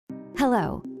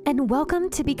Hello, and welcome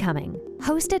to Becoming,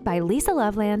 hosted by Lisa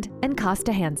Loveland and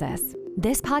Costa Hansis.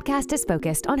 This podcast is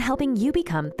focused on helping you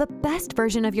become the best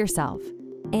version of yourself.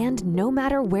 And no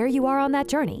matter where you are on that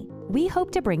journey, we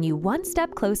hope to bring you one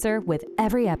step closer with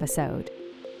every episode.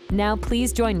 Now,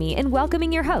 please join me in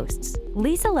welcoming your hosts,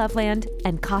 Lisa Loveland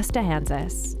and Costa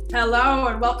Hansis. Hello,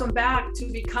 and welcome back to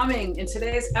Becoming. In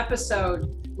today's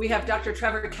episode, we have Dr.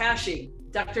 Trevor Kashey.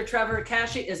 Dr. Trevor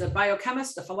Kashey is a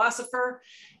biochemist, a philosopher,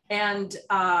 and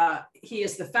he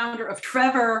is the founder of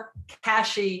Trevor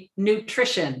Kashey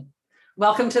Nutrition.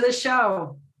 Welcome to the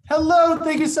show. Hello,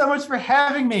 thank you so much for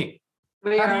having me.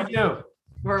 How do you do?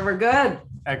 We're good.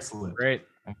 Excellent. Great.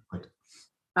 Excellent.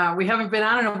 We haven't been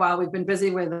on in a while. We've been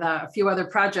busy with a few other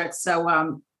projects.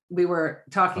 So we were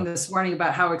talking this morning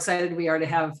about how excited we are to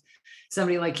have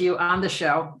somebody like you on the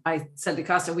show. I said to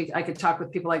Costa, I could talk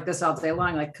with people like this all day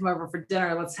long, like come over for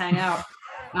dinner, let's hang out.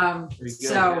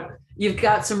 You've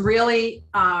got some really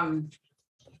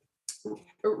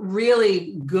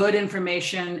good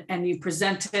information, and you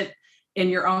present it in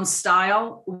your own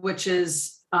style, which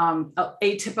is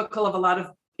atypical of a lot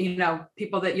of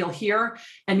people that you'll hear,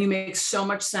 and you make so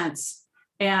much sense.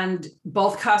 And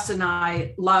both Costa and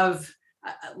I love,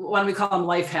 what do we call them,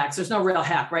 life hacks. There's no real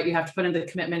hack, right? You have to put in the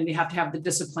commitment and you have to have the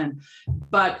discipline.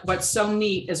 But what's so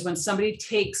neat is when somebody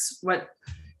takes what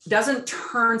doesn't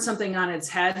turn something on its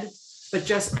head, but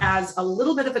just adds a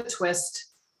little bit of a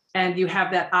twist, and you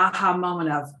have that aha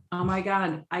moment of, oh my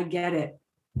God, I get it.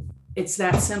 It's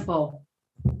that simple.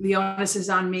 The onus is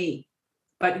on me.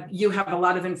 But you have a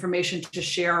lot of information to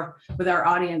share with our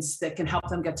audience that can help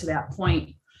them get to that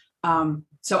point.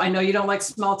 So I know you don't like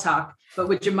small talk, but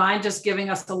would you mind just giving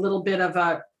us a little bit of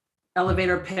a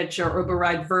elevator pitch or Uber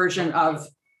ride version of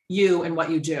you and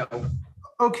what you do?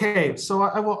 Okay, so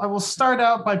I will start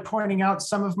out by pointing out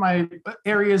some of my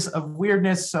areas of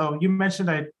weirdness. So you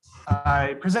mentioned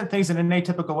I present things in an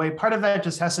atypical way. Part of that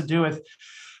just has to do with,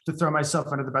 to throw myself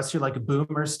under the bus here, like a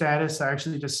boomer status. I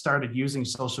actually just started using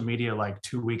social media like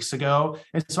 2 weeks ago.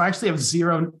 And so I actually have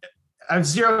zero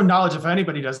knowledge if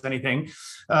anybody does anything.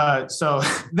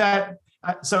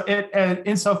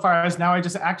 Insofar as now I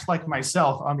just act like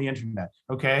myself on the internet.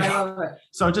 Okay. I love it.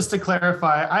 So just to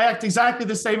clarify, I act exactly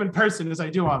the same in person as I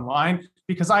do online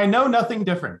because I know nothing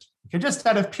different. Okay, just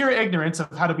out of pure ignorance of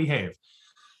how to behave.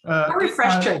 How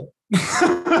refreshing.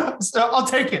 So I'll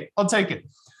take it.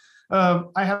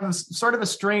 I have a sort of a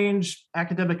strange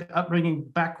academic upbringing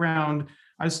background.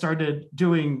 I started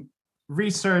doing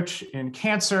research in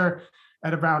cancer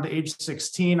at around age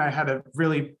 16. I had a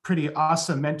really pretty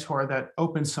awesome mentor that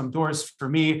opened some doors for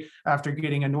me after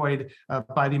getting annoyed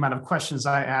by the amount of questions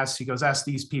I asked. He goes, ask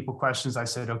these people questions. I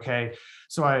said, okay.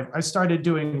 So I started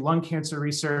doing lung cancer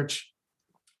research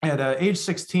at age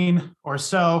 16 or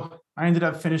so. I ended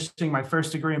up finishing my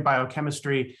first degree in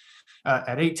biochemistry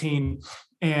at 18.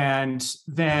 And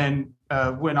then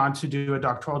went on to do a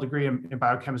doctoral degree in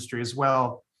biochemistry as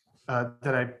well.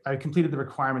 That I completed the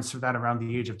requirements for that around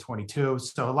the age of 22.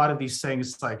 So a lot of these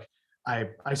things, like I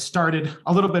started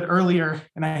a little bit earlier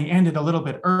and I ended a little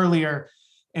bit earlier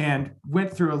and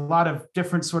went through a lot of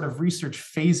different sort of research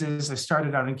phases. I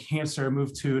started out in cancer,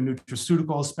 moved to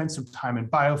nutraceuticals, spent some time in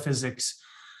biophysics,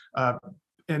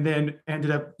 and then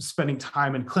ended up spending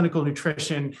time in clinical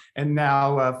nutrition, and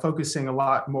now focusing a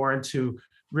lot more into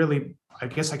really, I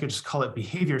guess I could just call it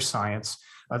behavior science,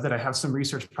 that I have some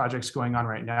research projects going on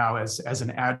right now as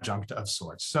an adjunct of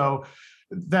sorts. So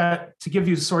that, to give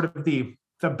you sort of the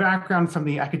background from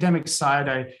the academic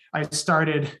side, I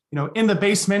started, in the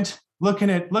basement, looking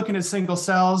at single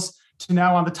cells, to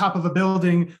now on the top of a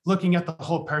building, looking at the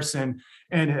whole person,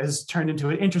 and has turned into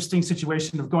an interesting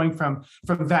situation of going from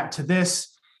that to this.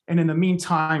 And in the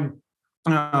meantime,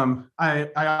 I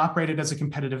operated as a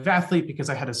competitive athlete because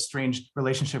I had a strange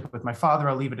relationship with my father.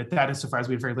 I'll leave it at that, insofar as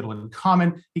we had very little in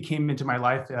common. He came into my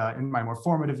life in my more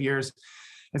formative years.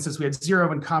 And since we had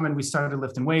zero in common, we started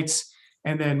lifting weights.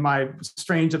 And then my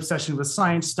strange obsession with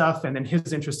science stuff and then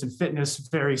his interest in fitness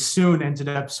very soon ended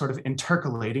up sort of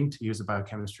intercalating, to use a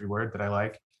biochemistry word that I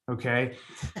like, okay?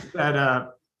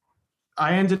 That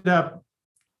I ended up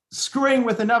screwing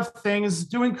with enough things,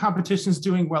 doing competitions,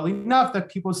 doing well enough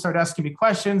that people would start asking me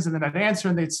questions, and then I'd answer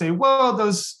and they'd say, whoa,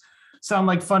 those sound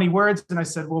like funny words. And I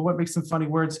said, well, what makes them funny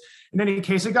words? In any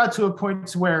case, it got to a point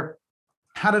to where,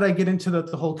 how did I get into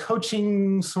the whole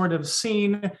coaching sort of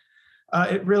scene?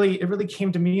 It really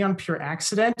came to me on pure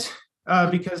accident,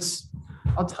 because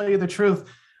I'll tell you the truth.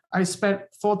 I spent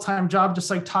full-time job just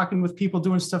like talking with people,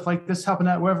 doing stuff like this, helping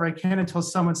out wherever I can, until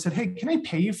someone said, hey, can I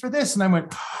pay you for this? And I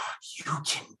went, you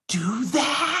can do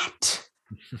that?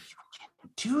 You can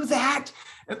do that?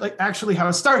 Like, actually how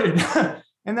it started.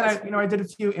 And then I did a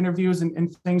few interviews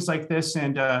and things like this.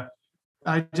 And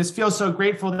I just feel so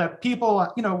grateful that people,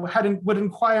 would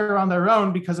inquire on their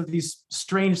own because of these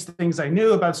strange things I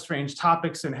knew about strange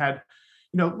topics, and had,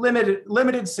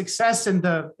 limited success in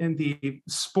the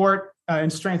sport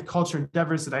and strength culture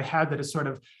endeavors that I had, that has sort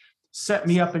of set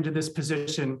me up into this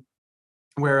position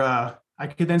where I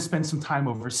could then spend some time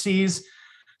overseas.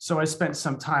 So I spent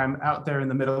some time out there in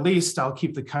the Middle East. I'll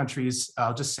keep the countries,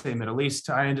 I'll just say Middle East.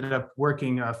 I ended up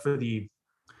working for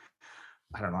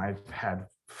I've had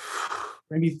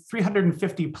maybe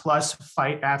 350 plus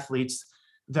fight athletes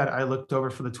that I looked over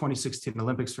for the 2016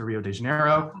 Olympics for Rio de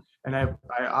Janeiro. And I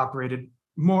operated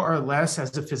more or less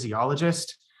as a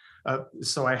physiologist.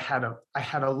 So I had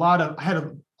a lot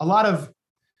of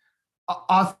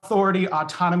authority,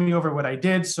 autonomy over what I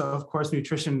did. So of course,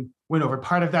 nutrition went over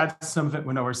part of that. Some of it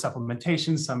went over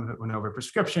supplementation, some of it went over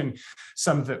prescription,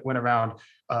 some of it went around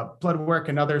blood work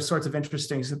and other sorts of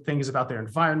interesting things about their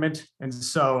environment. And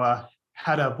so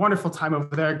had a wonderful time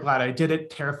over there. Glad I did it.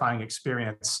 Terrifying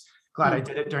experience. Glad I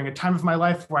did it during a time of my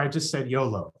life where I just said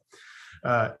YOLO.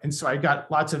 And so I got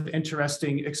lots of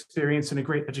interesting experience and a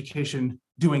great education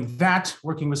doing that,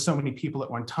 working with so many people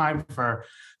at one time for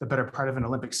the better part of an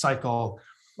Olympic cycle.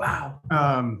 Wow.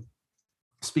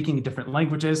 Speaking different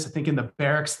languages. I think in the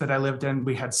barracks that I lived in,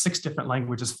 we had 6 different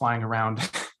languages flying around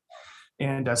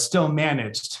and still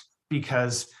managed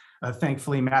because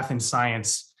thankfully math and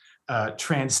science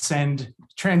transcend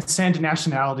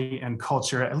nationality and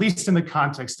culture, at least in the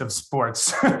context of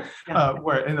sports,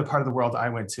 where in the part of the world I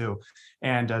went to.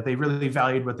 And they really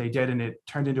valued what they did, and it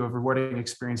turned into a rewarding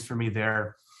experience for me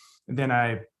there. And then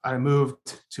I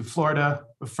moved to Florida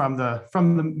from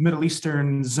the Middle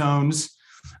Eastern zones.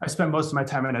 I spent most of my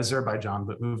time in Azerbaijan,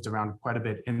 but moved around quite a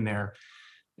bit in there,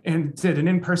 and did an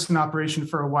in-person operation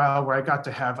for a while where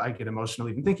I get emotional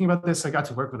even thinking about this. I got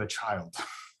to work with a child.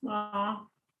 Aww.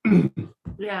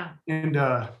 Yeah.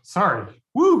 And sorry.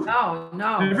 Woo.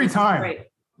 No. Every time. Great.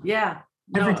 Yeah.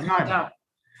 Every time.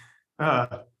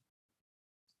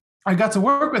 I got to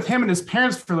work with him and his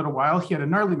parents for a little while. He had a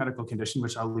gnarly medical condition,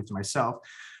 which I'll leave to myself.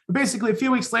 But basically, a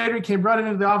few weeks later, he came running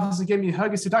into the office and gave me a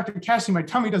hug. He said, "Dr. Kashey, my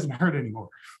tummy doesn't hurt anymore."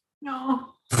 No.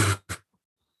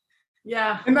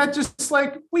 Yeah. And that just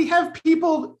we have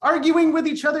people arguing with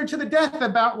each other to the death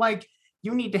about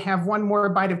you need to have one more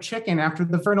bite of chicken after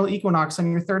the vernal equinox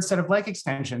on your 3rd set of leg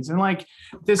extensions. And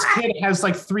this kid has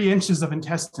 3 inches of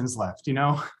intestines left,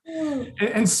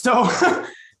 And so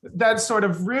that sort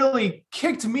of really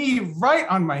kicked me right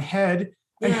on my head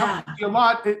and helped me a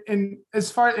lot. And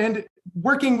and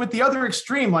working with the other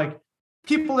extreme,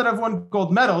 people that have won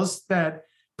gold medals that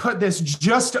put this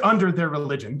just under their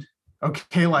religion.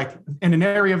 Okay. In an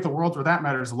area of the world where that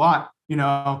matters a lot,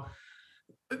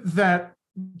 that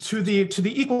to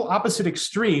the equal opposite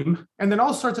extreme, and then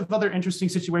all sorts of other interesting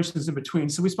situations in between.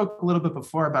 So we spoke a little bit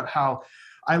before about how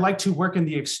I like to work in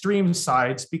the extreme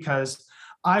sides because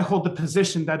I hold the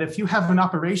position that if you have an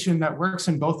operation that works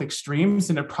in both extremes,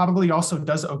 then it probably also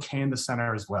does okay in the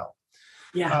center as well.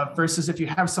 Yeah. Versus if you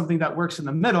have something that works in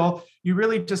the middle, you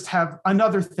really just have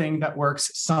another thing that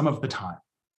works some of the time.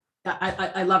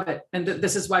 I love it. And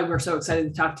this is why we're so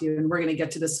excited to talk to you. And we're going to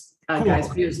get to this Cool. guy's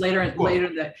views later in Cool.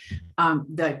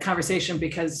 the conversation,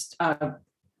 because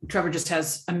Trevor just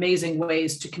has amazing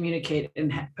ways to communicate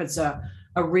and puts a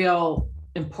real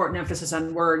important emphasis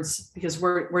on words, because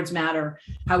words matter,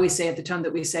 how we say it, the tone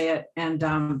that we say it, and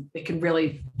it can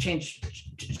really change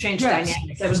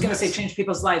dynamics. I was going to say change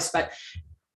people's lives, but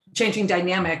changing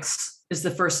dynamics is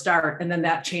the first start, and then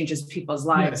that changes people's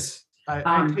lives. Yes.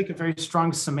 I take a very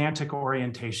strong semantic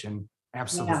orientation.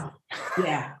 Absolutely.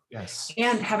 Yeah. Yes.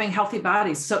 And having healthy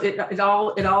bodies. So it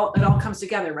all comes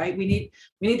together, right? We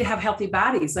need to have healthy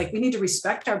bodies. We need to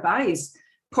respect our bodies.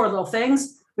 Poor little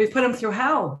things. We've put them through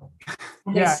hell.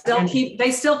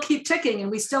 They still keep ticking, and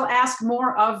we still ask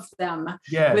more of them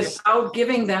without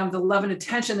giving them the love and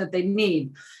attention that they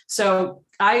need. So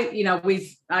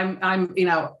I'm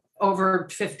over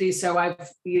 50. So I've,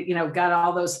 got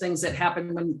all those things that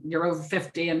happen when you're over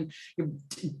 50 and your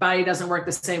body doesn't work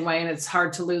the same way, and it's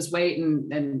hard to lose weight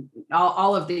and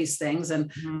all of these things.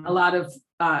 And a lot of,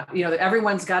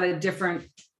 everyone's got a different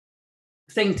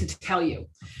thing to tell you.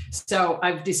 So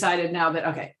I've decided now that,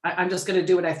 okay, I'm just going to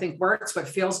do what I think works, what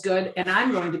feels good. And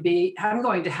I'm going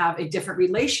to have a different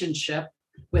relationship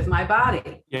with my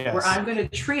body, where I'm going to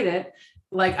treat it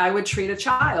like I would treat a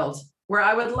child, where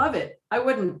I would love it. I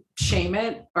wouldn't shame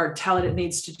it or tell it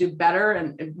needs to do better.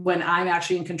 And when I'm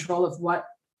actually in control of what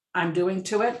I'm doing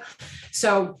to it.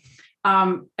 So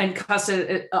And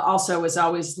Kashey also is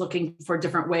always looking for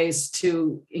different ways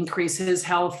to increase his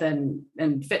health and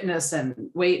fitness and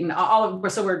weight and all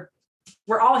of. So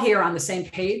we're all here on the same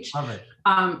page. Love it.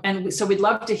 And so we'd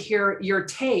love to hear your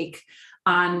take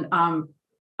on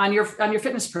your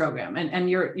fitness program and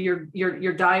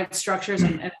your diet structures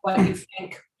and what you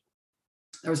think.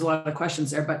 There was a lot of questions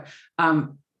there, but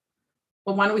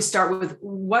well, why don't we start with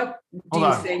what do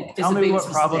you think is the biggest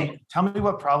mistake? Tell me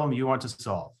what problem you want to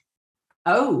solve.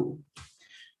 Oh,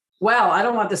 well, I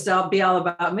don't want this to be all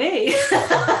about me,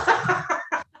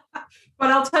 but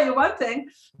I'll tell you one thing.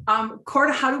 How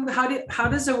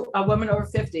does a woman over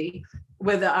 50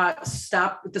 with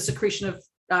stop the secretion of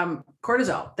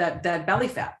cortisol, that belly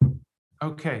fat?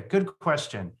 Okay, good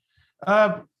question.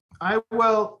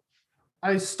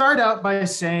 I start out by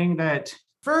saying that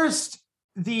first,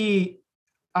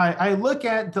 I look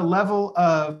at the level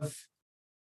of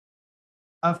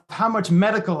how much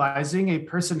medicalizing a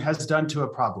person has done to a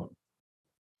problem.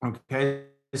 Okay,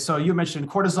 so you mentioned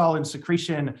cortisol and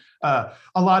secretion, a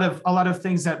lot of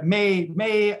things that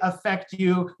may affect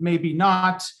you, maybe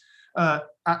not.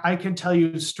 I can tell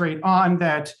you straight on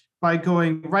that by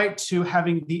going right to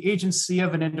having the agency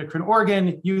of an endocrine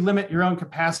organ, you limit your own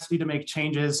capacity to make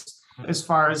changes as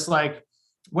far as like,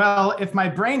 well, if my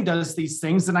brain does these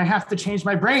things, then I have to change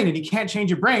my brain, and you can't change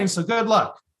your brain, so good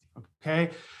luck.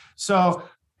 Okay, so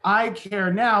I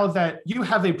care now that you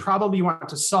have a problem you want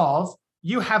to solve.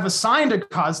 You have assigned a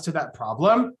cause to that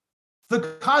problem. The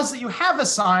cause that you have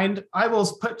assigned, I will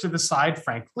put to the side,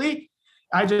 frankly.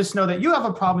 I just know that you have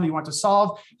a problem you want to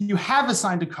solve. You have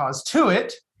assigned a cause to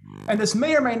it. And this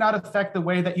may or may not affect the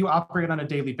way that you operate on a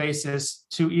daily basis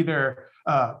to either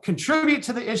contribute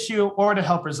to the issue or to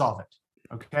help resolve it.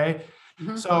 Okay.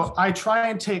 Mm-hmm. So I try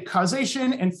and take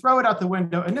causation and throw it out the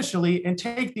window initially and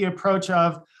take the approach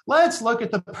of let's look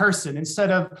at the person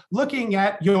instead of looking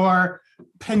at your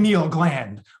pineal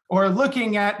gland or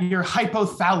looking at your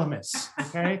hypothalamus.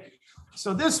 Okay.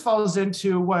 So this falls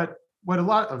into what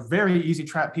a very easy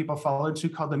trap people fall into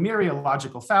called the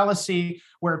mereological fallacy,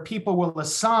 where people will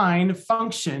assign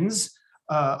functions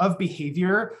of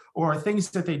behavior or things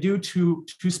that they do to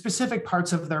specific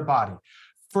parts of their body.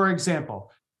 For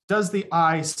example, does the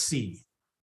eye see?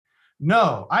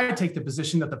 No, I take the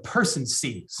position that the person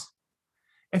sees.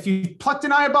 If you plucked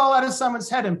an eyeball out of someone's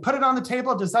head and put it on the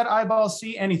table, does that eyeball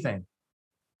see anything?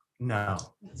 No.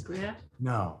 That's great.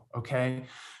 No, okay.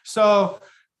 So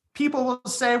people will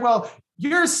say, well,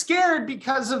 you're scared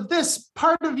because of this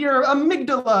part of your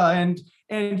amygdala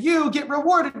and you get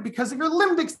rewarded because of your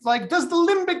limbic. Like, does the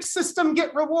limbic system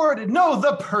get rewarded? No,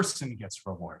 the person gets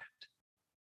rewarded.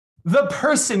 The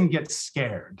person gets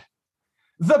scared.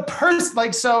 The person,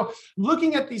 like, so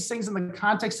looking at these things in the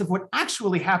context of what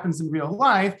actually happens in real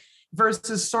life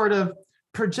versus sort of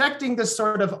projecting this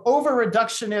sort of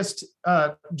over-reductionist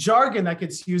jargon that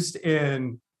gets used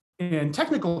in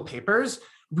technical papers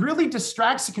really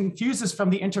distracts and confuses from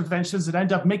the interventions that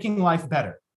end up making life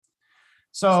better.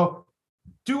 So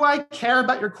do I care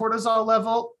about your cortisol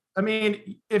level? I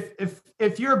mean,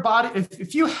 if your body,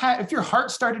 if your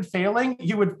heart started failing,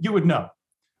 you would know,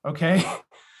 okay?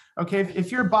 Okay,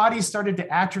 if your body started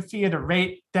to atrophy at a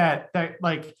rate that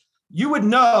like you would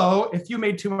know if you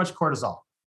made too much cortisol.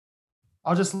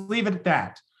 I'll just leave it at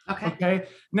that. Okay.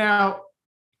 Now,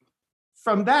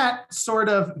 from that sort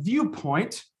of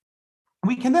viewpoint,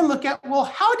 we can then look at, well,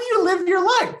 how do you live your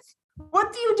life?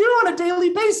 What do you do on a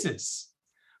daily basis?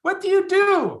 What do you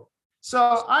do?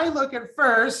 So I look at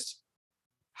first,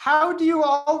 how do you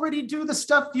already do the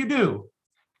stuff you do?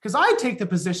 Because I take the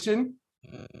position,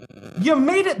 you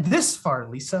made it this far,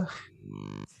 Lisa.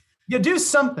 You do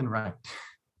something right.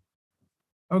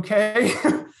 Okay?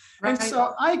 Right. And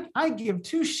so I give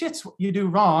two shits what you do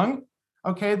wrong.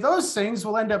 Okay, those things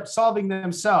will end up solving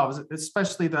themselves,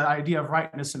 especially the idea of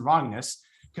rightness and wrongness,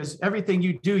 because everything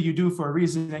you do for a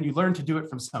reason and you learn to do it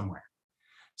from somewhere.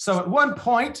 So at one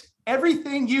point,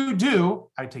 everything you do,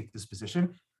 I take this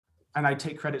position, and I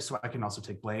take credit so I can also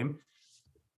take blame.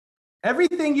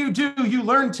 Everything you do, you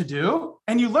learn to do,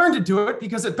 and you learn to do it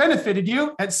because it benefited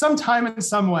you at some time in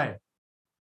some way.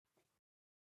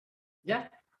 Yeah.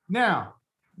 Now,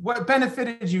 what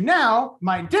benefited you now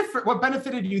might differ. What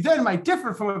benefited you then might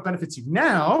differ from what benefits you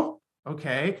now.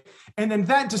 Okay. And then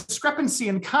that discrepancy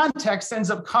in context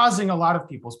ends up causing a lot of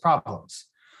people's problems.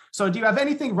 So do you have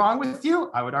anything wrong with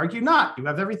you? I would argue not. You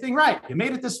have everything right. You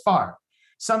made it this far.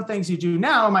 Some things you do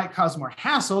now might cause more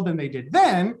hassle than they did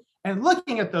then. And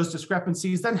looking at those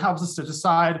discrepancies then helps us to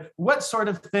decide what sort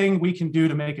of thing we can do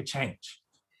to make a change.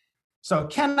 So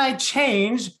can I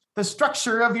change the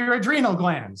structure of your adrenal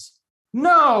glands?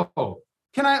 No.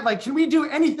 can we do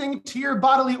anything to your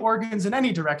bodily organs in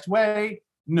any direct way?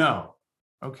 No.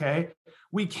 Okay.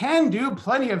 We can do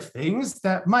plenty of things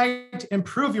that might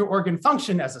improve your organ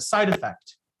function as a side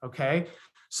effect. Okay.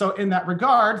 So in that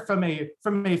regard, from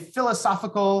a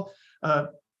philosophical,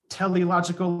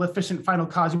 teleological, efficient final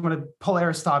cause, you want to pull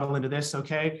Aristotle into this,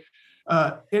 okay?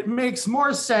 It makes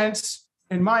more sense,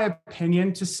 in my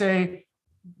opinion, to say,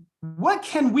 what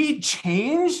can we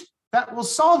change that will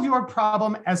solve your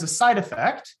problem as a side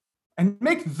effect and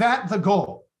make that the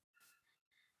goal?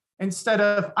 Instead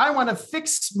of, I want to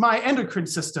fix my endocrine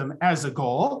system as a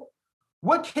goal,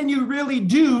 what can you really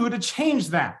do to change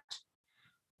that?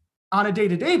 On a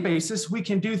day-to-day basis, we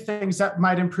can do things that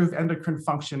might improve endocrine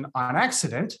function on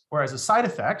accident or as a side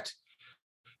effect.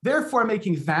 Therefore,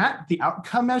 making that the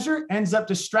outcome measure ends up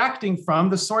distracting from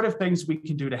the sort of things we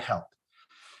can do to help.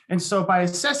 And so by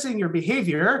assessing your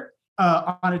behavior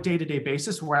on a day-to-day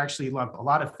basis, we're actually lump a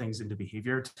lot of things into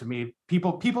behavior. To me,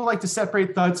 people like to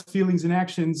separate thoughts, feelings, and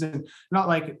actions, and not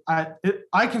like,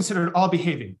 I consider it all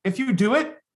behaving. If you do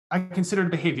it, I consider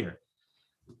it behavior.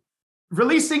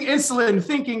 Releasing insulin,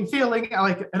 thinking, feeling,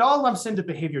 like it all lumps into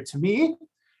behavior to me.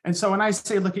 And so when I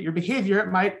say look at your behavior,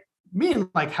 it might mean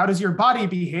like, how does your body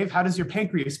behave? How does your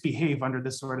pancreas behave under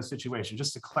this sort of situation?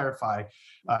 Just to clarify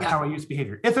how I use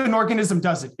behavior. If an organism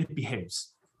does it, it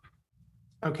behaves.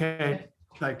 Okay,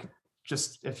 like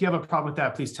just if you have a problem with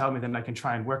that, please tell me, then I can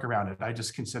try and work around it. I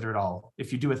just consider it all.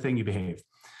 If you do a thing, you behave.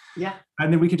 Yeah.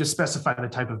 And then we could just specify the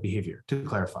type of behavior to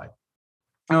clarify.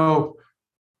 So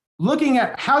looking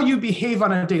at how you behave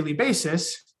on a daily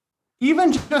basis,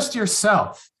 even just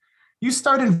yourself, you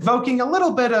start invoking a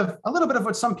little bit of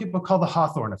what some people call the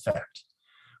Hawthorne effect,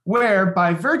 where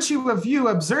by virtue of you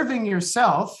observing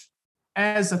yourself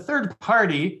as a third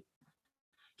party,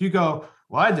 you go,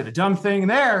 well, I did a dumb thing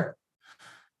there.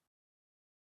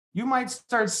 You might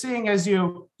start seeing as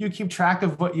you keep track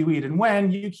of what you eat and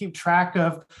when, you keep track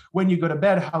of when you go to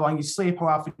bed, how long you sleep, how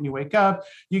often you wake up,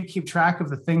 you keep track of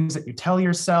the things that you tell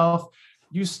yourself.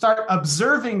 You start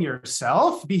observing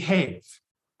yourself behave.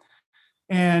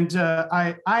 And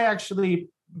I actually,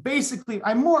 basically,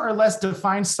 I more or less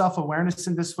define self-awareness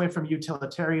in this way from a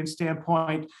utilitarian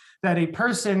standpoint, that a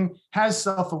person has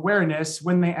self-awareness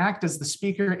when they act as the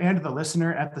speaker and the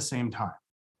listener at the same time.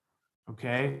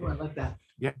 Okay? Oh, I like that.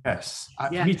 Yes,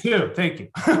 me too. Thank you.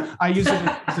 I use it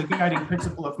as a guiding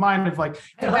principle of mine of like,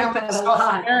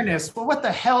 self-awareness. Well, what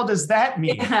the hell does that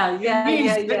mean?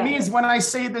 It means when I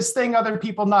say this thing, other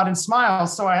people nod and smile.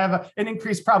 So I have an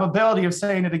increased probability of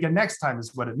saying it again next time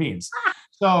is what it means.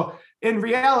 So in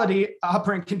reality,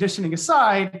 operant conditioning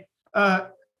aside,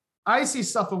 I see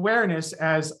self-awareness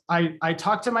as I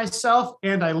talk to myself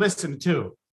and I listen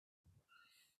too.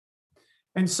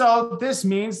 And so this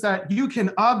means that you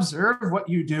can observe what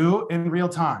you do in real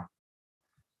time,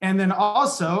 and then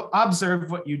also observe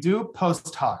what you do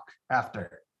post hoc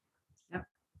after. Yep.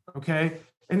 Okay.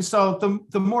 And so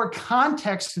the more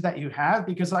context that you have,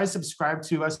 because I subscribe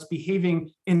to us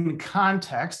behaving in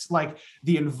context, like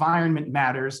the environment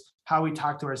matters, how we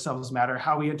talk to ourselves matter,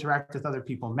 how we interact with other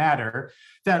people matter,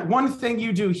 that one thing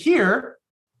you do here,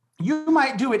 you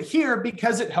might do it here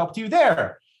because it helped you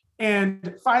there.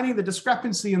 And finding the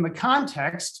discrepancy in the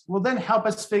context will then help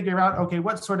us figure out, okay,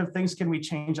 what sort of things can we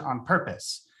change on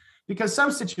purpose? Because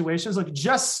some situations look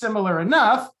just similar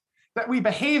enough that we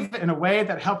behave in a way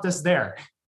that helped us there.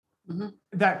 Mm-hmm.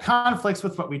 That conflicts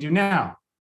with what we do now.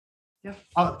 Yeah.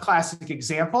 A classic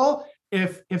example,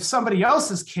 if somebody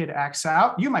else's kid acts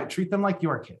out, you might treat them like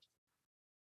your kid.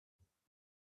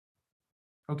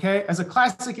 Okay, as a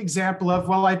classic example of,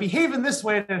 well, I behave in this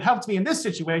way and it helped me in this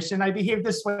situation. I behave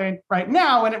this way right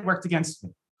now and it worked against me.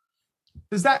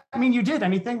 Does that mean you did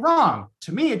anything wrong?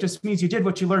 To me, it just means you did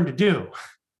what you learned to do.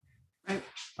 Right.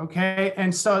 Okay,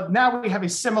 and so now we have a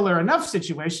similar enough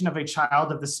situation of a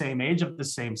child of the same age, of the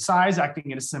same size,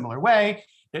 acting in a similar way.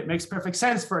 It makes perfect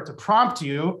sense for it to prompt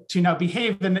you to now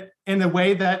behave in a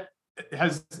way that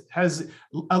has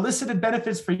elicited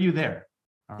benefits for you there.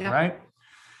 All right.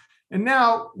 And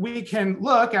now we can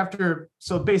look after,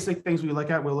 so basic things we look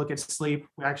at, we'll look at sleep.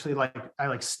 We actually I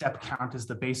like step count as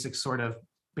the basic sort of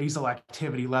basal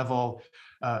activity level,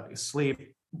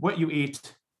 sleep, what you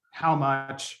eat, how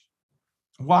much,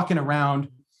 walking around,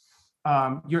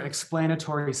 your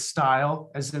explanatory style,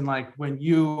 as in like when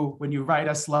you write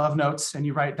us love notes and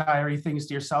you write diary things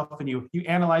to yourself and you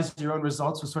analyze your own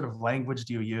results, what sort of language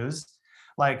do you use?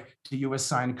 Like, do you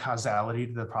assign causality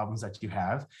to the problems that you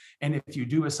have? And if you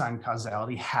do assign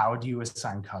causality, how do you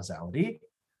assign causality?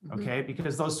 Okay,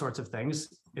 because those sorts of things,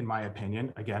 in my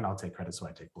opinion, again, I'll take credit so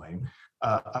I take blame,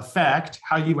 affect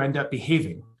how you end up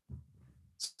behaving.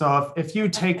 So if you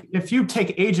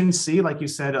take agency, like you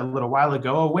said a little while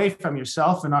ago, away from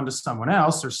yourself and onto someone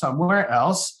else or somewhere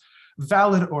else,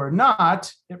 valid or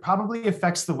not, it probably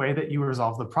affects the way that you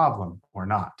resolve the problem or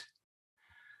not.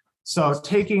 So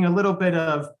taking a little bit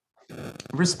of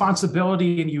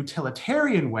responsibility in a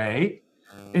utilitarian way,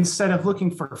 instead of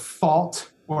looking for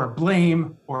fault or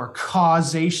blame or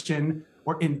causation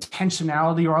or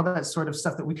intentionality or all that sort of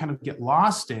stuff that we kind of get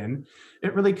lost in,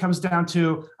 it really comes down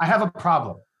to, I have a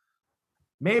problem.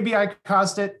 Maybe I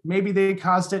caused it, maybe they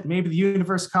caused it, maybe the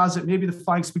universe caused it, maybe the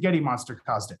flying spaghetti monster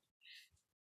caused it.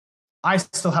 I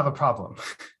still have a problem.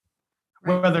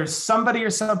 Right. Whether somebody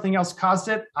or something else caused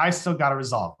it, I still got to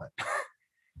resolve it.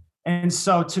 And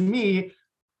so to me,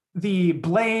 the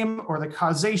blame or the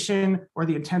causation or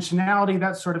the intentionality,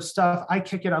 that sort of stuff, I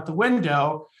kick it out the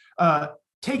window.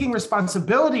 Taking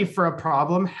responsibility for a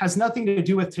problem has nothing to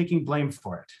do with taking blame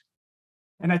for it.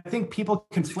 And I think people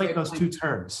conflate those two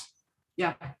terms.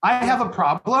 Yeah. I have a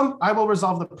problem, I will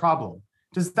resolve the problem.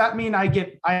 Does that mean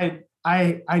I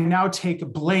now take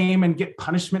blame and get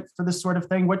punishment for this sort of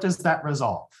thing? What does that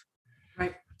resolve?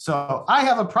 Right. So I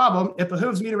have a problem, it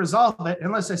behooves me to resolve it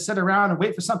unless I sit around and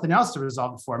wait for something else to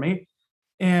resolve it for me.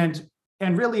 And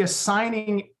really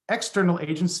assigning external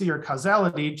agency or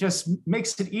causality just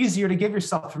makes it easier to give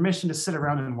yourself permission to sit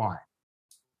around and whine,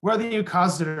 whether you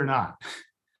caused it or not,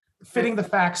 fitting the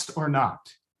facts or not.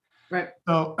 Right.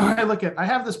 So I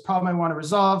have this problem I want to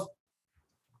resolve.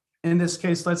 In this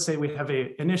case, let's say we have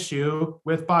an issue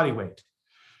with body weight.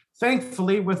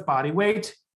 Thankfully, with body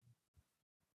weight,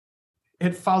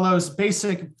 it follows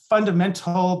basic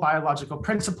fundamental biological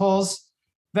principles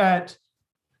that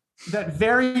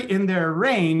vary in their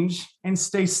range and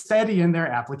stay steady in their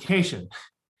application.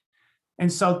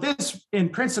 And so this, in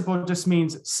principle, just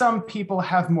means some people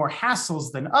have more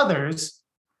hassles than others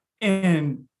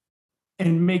in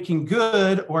making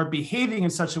good or behaving in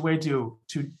such a way to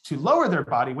lower their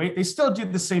body weight. They still do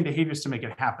the same behaviors to make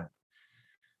it happen.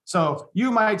 So you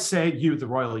might say, the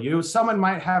royal you, someone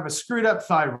might have a screwed up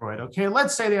thyroid. Okay,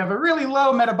 let's say they have a really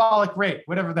low metabolic rate,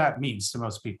 whatever that means to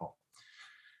most people.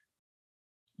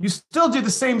 You still do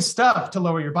the same stuff to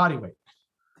lower your body weight.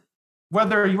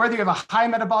 Whether you have a high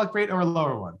metabolic rate or a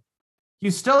lower one,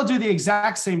 you still do the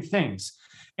exact same things.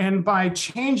 And by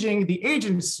changing the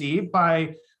agency,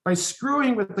 by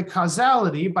screwing with the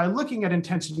causality, by looking at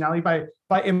intentionality,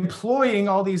 by employing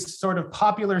all these sort of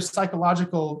popular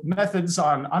psychological methods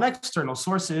on external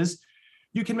sources,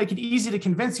 you can make it easy to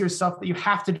convince yourself that you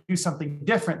have to do something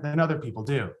different than other people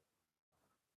do.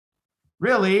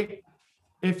 Really,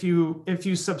 if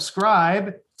you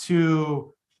subscribe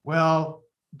to, well,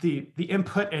 the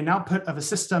input and output of a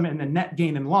system and the net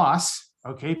gain and loss,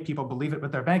 okay, people believe it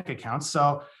with their bank accounts.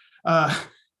 So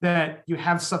that you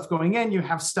have stuff going in, you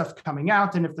have stuff coming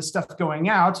out, and if the stuff going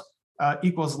out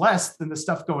equals less than the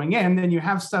stuff going in, then you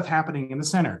have stuff happening in the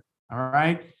center, all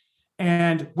right?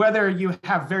 And whether you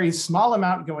have very small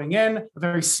amount going in, a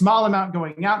very small amount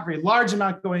going out, very large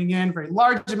amount going in, very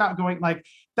large amount going, like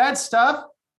that stuff,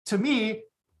 to me,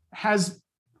 has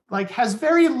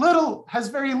very little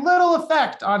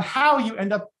effect on how you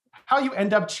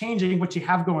end up changing what you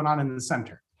have going on in the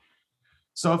center.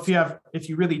 So if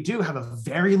you really do have a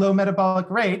very low metabolic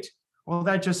rate, well,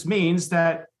 that just means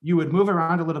that you would move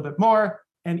around a little bit more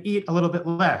and eat a little bit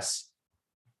less.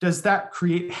 Does that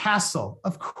create hassle?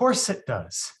 Of course it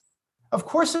does. Of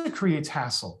course it creates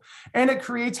hassle. And it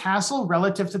creates hassle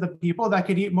relative to the people that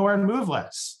could eat more and move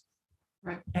less.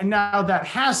 Right. And now that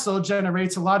hassle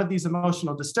generates a lot of these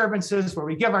emotional disturbances where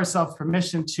we give ourselves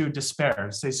permission to despair,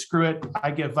 say, screw it,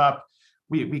 I give up.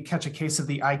 We catch a case of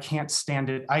the I can't stand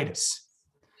it-itis,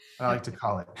 I like to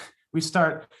call it. We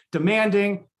start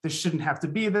demanding, this shouldn't have to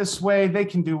be this way. They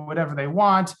can do whatever they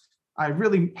want. I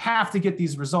really have to get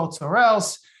these results or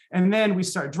else. And then we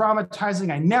start dramatizing.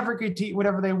 I never get to eat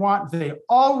whatever they want. They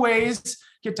always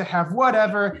get to have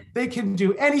whatever. They can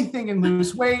do anything and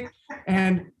lose weight.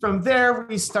 And from there,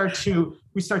 we start to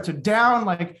down,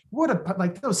 like,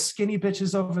 like those skinny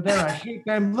bitches over there. I hate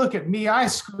them. Look at me. I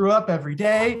screw up every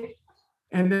day.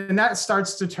 And then that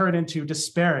starts to turn into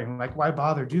despairing. Like, why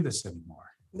bother do this anymore?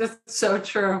 That's so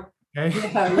true. Okay.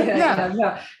 Yeah.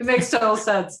 No, it makes total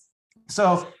sense.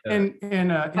 So in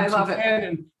Japan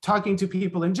and talking to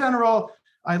people in general,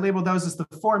 I label those as the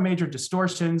 4 major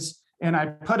distortions, and I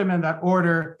put them in that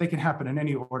order. They can happen in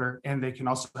any order, and they can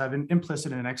also have an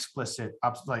implicit and an explicit,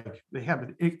 like they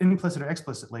have it implicit or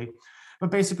explicitly.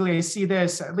 But basically, I see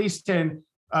this, at least in,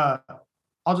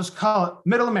 I'll just call it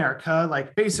middle America,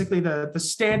 like basically the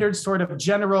standard sort of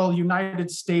general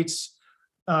United States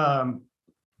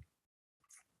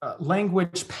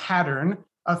language pattern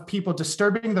of people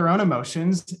disturbing their own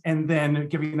emotions and then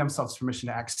giving themselves permission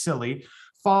to act silly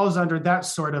falls under that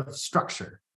sort of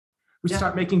structure. We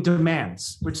start making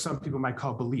demands, which some people might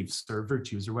call beliefs or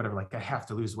virtues or whatever, like I have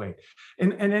to lose weight.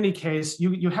 In any case,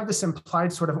 you have this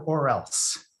implied sort of or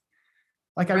else.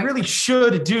 Like I really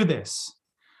should do this.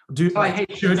 I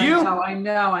hate should you? I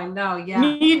know. Yeah.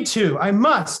 Need to, I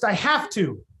must, I have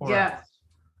to. Yeah.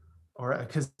 Or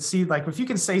because see, like if you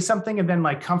can say something and then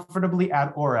like comfortably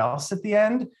add or else at the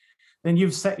end, then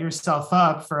you've set yourself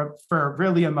up for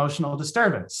really emotional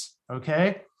disturbance.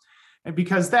 Okay. And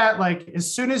because that, like,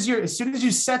 as soon as you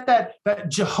set that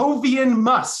Jehovian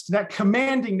must, that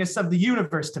commandingness of the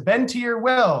universe to bend to your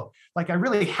will, like I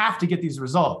really have to get these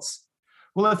results.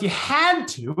 Well, if you had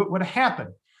to, what would have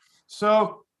happened?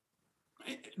 So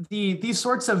these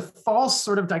sorts of false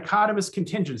sort of dichotomous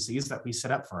contingencies that we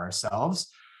set up for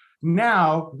ourselves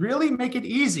now really make it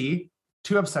easy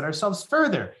to upset ourselves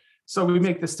further. So we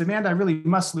make this demand, I really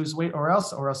must lose weight or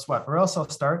else what? Or else I'll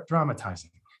start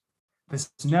dramatizing. This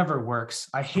never works.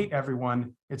 I hate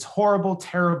everyone. It's horrible,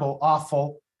 terrible,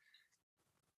 awful.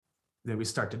 Then we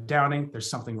start to downing. There's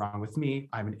something wrong with me.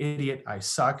 I'm an idiot. I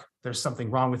suck. There's something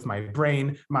wrong with my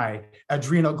brain. My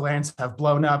adrenal glands have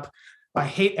blown up. I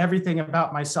hate everything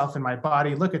about myself and my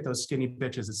body. Look at those skinny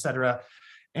bitches, etc.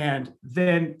 And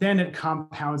then it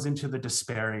compounds into the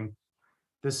despairing.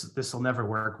 This will never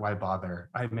work. Why bother?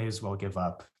 I may as well give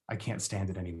up. I can't stand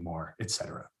it anymore,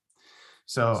 etc.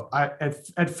 So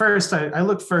at first I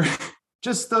look for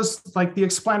just those, like the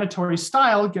explanatory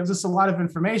style gives us a lot of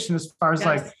information as far as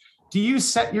like, do you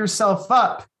set yourself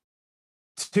up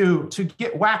to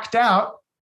get whacked out,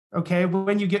 okay,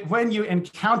 when you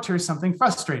encounter something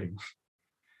frustrating?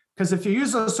 Because if you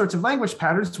use those sorts of language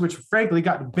patterns, which frankly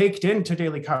got baked into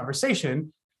daily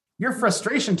conversation, your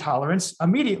frustration tolerance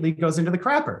immediately goes into the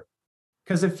crapper.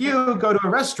 Because if you go to a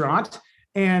restaurant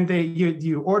and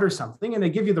you order something and they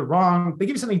give you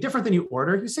something different than you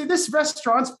order, you say, this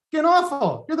restaurant's fucking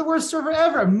awful. You're the worst server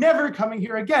ever. I'm never coming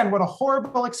here again. What a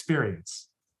horrible experience.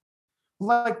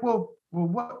 Like, well,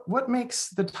 what makes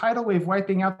the tidal wave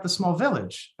wiping out the small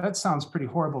village? That sounds pretty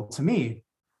horrible to me.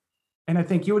 And I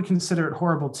think you would consider it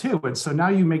horrible too. And so now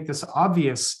you make this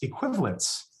obvious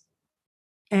equivalence.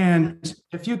 And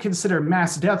if you consider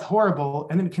mass death horrible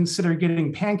and then consider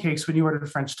getting pancakes when you ordered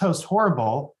French toast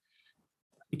horrible,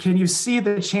 can you see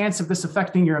the chance of this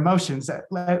affecting your emotions,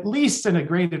 at least in a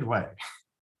graded way?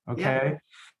 Okay. Yeah.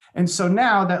 And so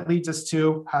now that leads us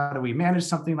to how do we manage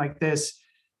something like this?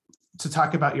 To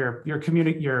talk about your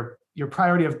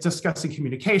priority of discussing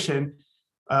communication,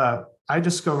 I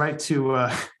just go right to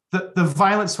the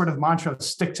violent sort of mantra of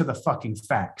stick to the fucking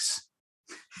facts,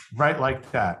 right? Like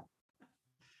that.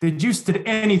 Did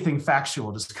anything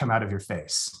factual just come out of your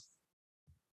face?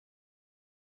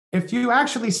 If you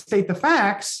actually state the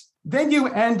facts, then you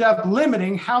end up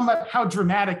limiting how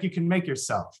dramatic you can make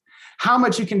yourself, how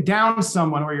much you can down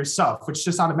someone or yourself, which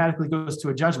just automatically goes to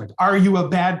a judgment. Are you a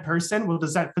bad person? Well,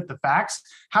 does that fit the facts?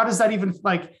 How does that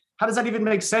even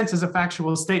make sense as a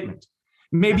factual statement?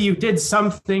 Maybe you did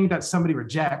something that somebody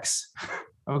rejects.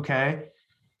 Okay.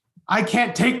 I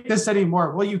can't take this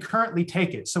anymore. Well, you currently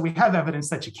take it. So we have evidence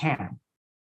that you can.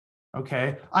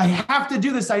 Okay. I have to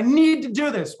do this. I need to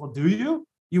do this. Well, do you?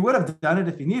 You would have done it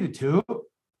if you needed to.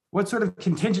 What sort of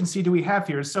contingency do we have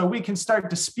here? So we can start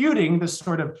disputing this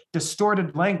sort of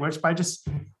distorted language by just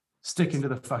sticking to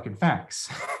the fucking facts.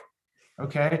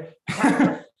 Okay.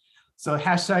 So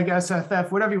hashtag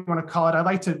SFF, whatever you want to call it. I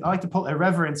like to pull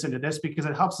irreverence into this because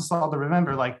it helps us all to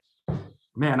remember, like,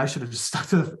 man, I should have just stuck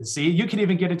to the, see, you can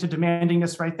even get into demanding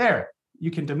this right there.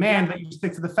 You can demand that you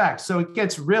stick to the facts. So it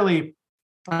gets really,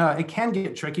 it can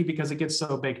get tricky because it gets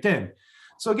so baked in.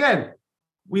 So again,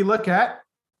 we look at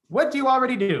what do you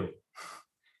already do?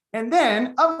 And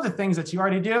then of the things that you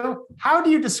already do, how do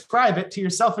you describe it to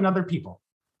yourself and other people?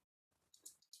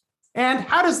 And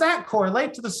how does that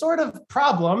correlate to the sort of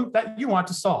problem that you want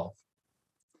to solve?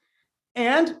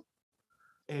 And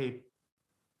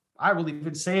I will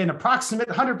even say an approximate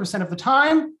 100% of the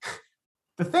time,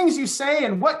 the things you say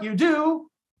and what you do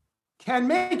can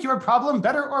make your problem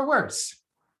better or worse.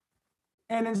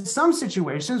 And in some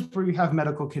situations where you have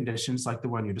medical conditions like the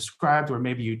one you described, or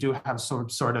maybe you do have some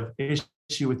sort of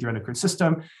issue with your endocrine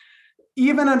system,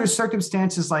 even under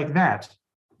circumstances like that,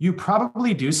 you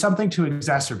probably do something to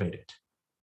exacerbate it.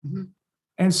 Mm-hmm.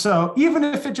 And so even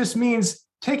if it just means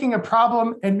taking a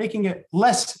problem and making it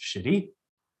less shitty,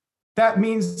 that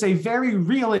means a very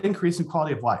real increase in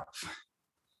quality of life.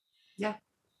 Yeah.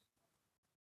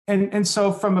 And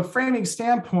so from a framing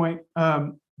standpoint,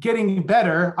 getting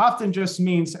better often just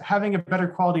means having a better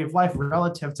quality of life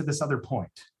relative to this other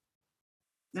point.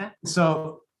 Yeah.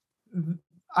 So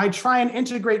I try and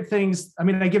integrate things. I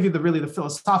mean, I give you the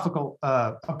philosophical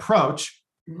approach.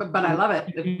 But I love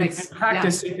it. It makes in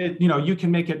practice, you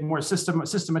can make it more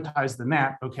systematized than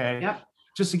that. Okay. Yep.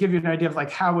 Just to give you an idea of like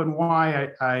how and why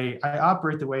I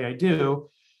operate the way I do.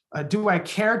 Do I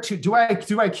care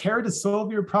to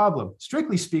solve your problem?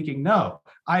 Strictly speaking, no.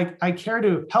 I care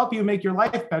to help you make your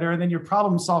life better, and then your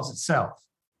problem solves itself.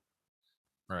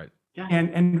 Right. Yeah.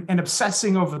 And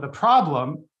obsessing over the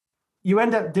problem, you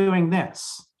end up doing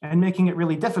this and making it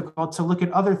really difficult to look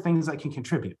at other things that can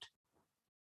contribute.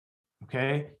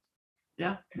 Okay.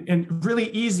 Yeah. And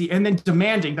really easy, and then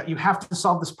demanding that you have to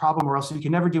solve this problem or else you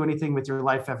can never do anything with your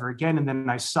life ever again. And then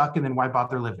I suck, and then why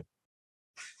bother living?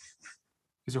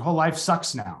 Because your whole life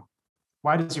sucks now.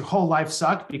 Why does your whole life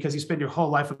suck? Because you spend your whole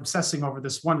life obsessing over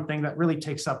this one thing that really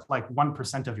takes up like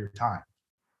 1% of your time.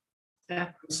 Yeah.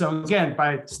 So again,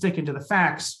 by sticking to the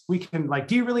facts, we can like,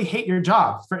 do you really hate your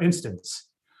job, for instance?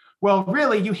 Well,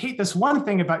 really, you hate this one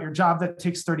thing about your job that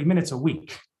takes 30 minutes a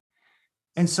week.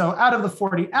 And so out of the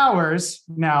 40 hours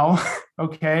now,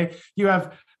 okay, you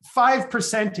have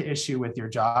 5% to issue with your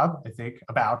job, I think,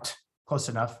 about close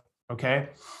enough, okay?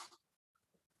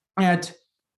 And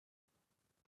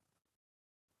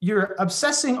you're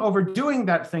obsessing over doing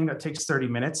that thing that takes 30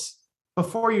 minutes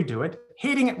before you do it,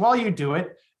 hating it while you do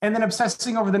it, and then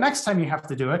obsessing over the next time you have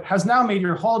to do it has now made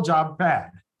your whole job bad.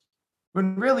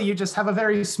 When really you just have a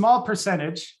very small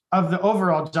percentage of the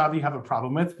overall job you have a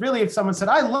problem with. Really, if someone said,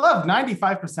 I love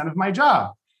 95% of my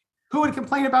job, who would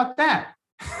complain about that?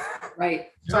 Right.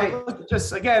 So Right.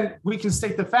 just again, we can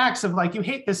state the facts of like, you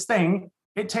hate this thing.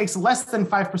 It takes less than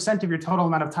 5% of your total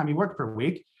amount of time you work per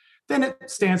week. Then it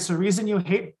stands to reason you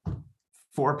hate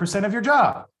 4% of your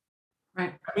job.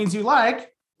 Right. That means you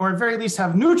like, or at very least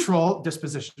have neutral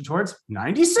disposition towards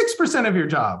 96% of your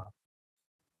job.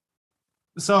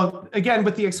 So again,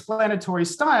 with the explanatory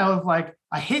style of like,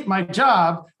 I hate my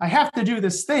job, I have to do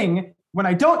this thing. When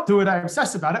I don't do it, I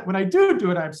obsess about it. When I do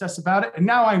it, I obsess about it. And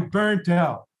now I'm burnt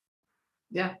out.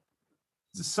 Yeah.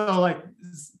 So like,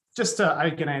 just to,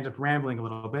 again, I end up rambling a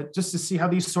little bit, just to see how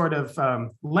these sort of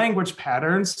language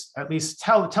patterns, at least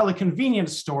tell a convenient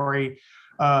story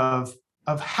of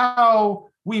how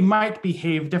we might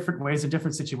behave different ways in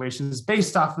different situations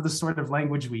based off of the sort of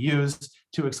language we use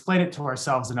to explain it to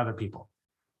ourselves and other people.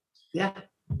 Yeah.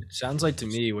 It sounds like to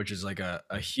me, which is like a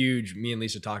huge, me and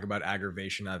Lisa talk about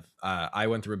aggravation. I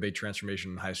went through a big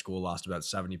transformation in high school, lost about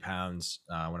 70 pounds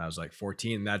when I was like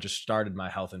 14. And that just started my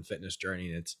health and fitness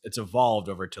journey. And it's evolved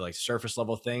over to like surface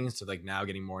level things to like now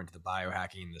getting more into the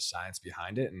biohacking and the science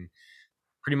behind it. And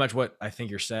pretty much what I think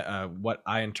you're saying, what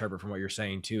I interpret from what you're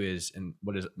saying too is, and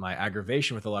what is my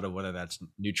aggravation with a lot of, whether that's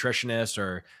nutritionists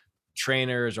or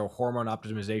trainers or hormone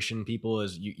optimization people,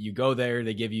 is you go there,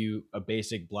 they give you a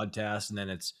basic blood test, and then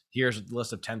it's, here's a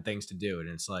list of 10 things to do. And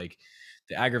it's like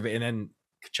the aggravate, and then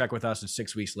check with us in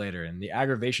 6 weeks later. And the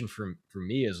aggravation for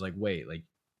me is like, wait, like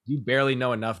you barely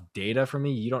know enough data from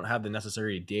me. You don't have the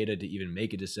necessary data to even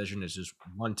make a decision. It's just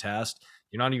one test.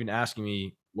 You're not even asking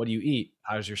me, what do you eat?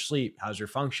 How's your sleep? How's your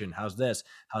function? How's this?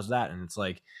 How's that? And it's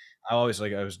like, I always,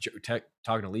 like, I was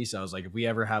talking to Lisa, I was like, if we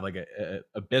ever have like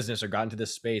a business or got into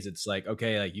this space, it's like,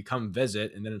 okay, like you come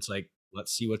visit, and then it's like,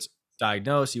 let's see what's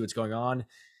diagnosed, see what's going on.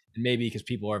 And maybe because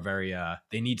people are very,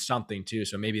 they need something too.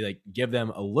 So maybe like give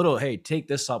them a little, hey, take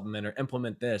this supplement or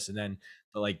implement this. And then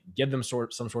like give them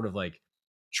some sort of like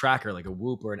tracker, like a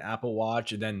Whoop or an Apple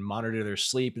Watch, and then monitor their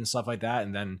sleep and stuff like that.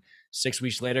 And then 6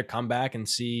 weeks later, come back and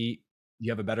see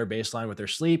you have a better baseline with their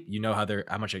sleep. You know how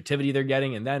much activity they're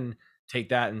getting, and then take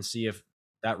that and see if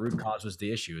that root cause was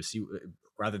the issue. See,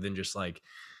 rather than just like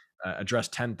address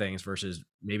 10 things versus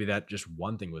maybe that just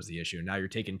one thing was the issue. Now you're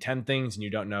taking 10 things and you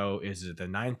don't know, is it the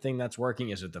 9th thing that's working?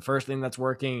 Is it the first thing that's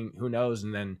working? Who knows?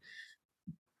 And then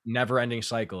never ending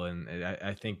cycle. And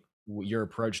I think your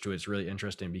approach to it's really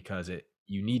interesting, because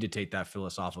you need to take that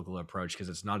philosophical approach, because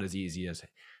it's not as easy as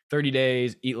 30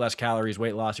 days, eat less calories,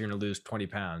 weight loss, you're going to lose 20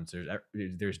 pounds.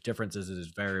 There's differences,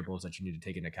 there's variables that you need to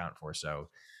take into account for. So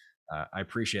I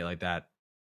appreciate like that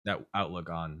outlook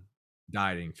on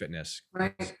dieting, fitness.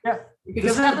 Right. Yeah.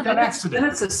 Because then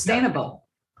it's sustainable,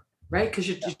 right? Because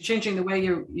you're changing the way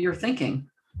you're thinking.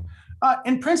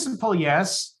 In principle,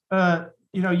 yes.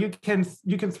 You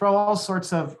can throw all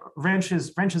sorts of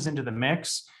wrenches into the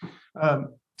mix.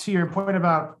 To your point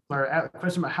about, or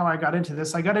question about how I got into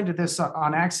this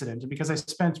on accident, because I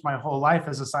spent my whole life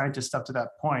as a scientist up to that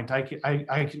point.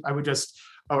 I would just,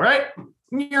 all right,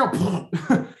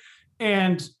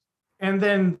 and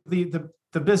then the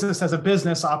business as a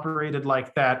business operated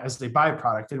like that as a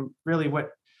byproduct. And really, what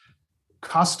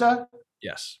Costa?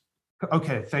 Yes.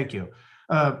 Okay, thank you.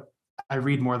 I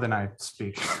read more than I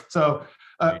speak. So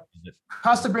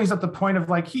Costa brings up the point of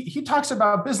like, he talks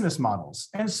about business models.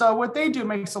 And so what they do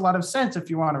makes a lot of sense if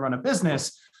you want to run a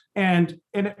business. And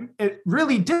it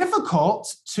really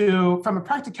difficult to, from a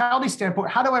practicality standpoint,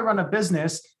 how do I run a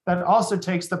business that also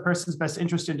takes the person's best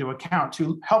interest into account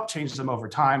to help change them over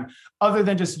time, other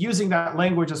than just using that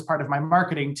language as part of my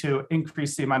marketing to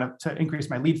increase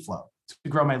my lead flow, to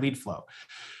grow my lead flow.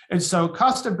 And so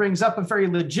Costa brings up a very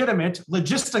legitimate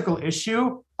logistical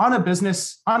issue on a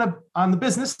business, on the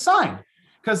business side.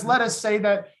 Because let us say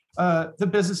that the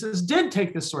businesses did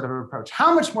take this sort of approach.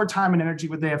 How much more time and energy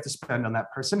would they have to spend on that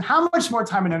person? How much more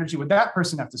time and energy would that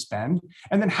person have to spend?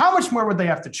 And then how much more would they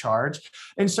have to charge?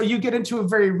 And so you get into a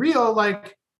very real,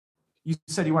 like you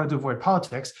said, you wanted to avoid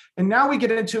politics. And now we get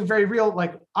into a very real,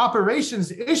 like,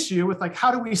 operations issue with like,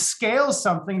 how do we scale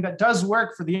something that does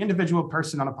work for the individual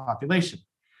person on a population?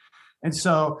 And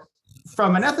so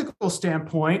from an ethical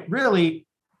standpoint, really,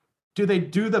 do they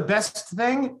do the best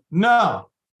thing? No.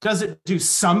 Does it do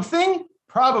something?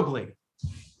 Probably.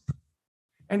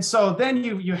 And so then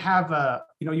you have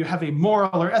a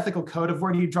moral or ethical code of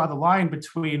where do you draw the line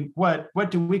between what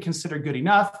do we consider good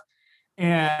enough,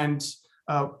 and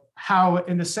how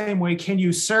in the same way can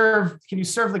you serve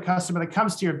the customer that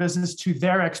comes to your business to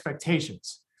their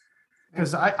expectations?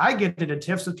 Because I get into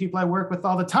tiffs with people I work with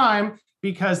all the time,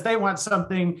 because they want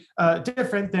something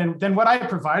different than what I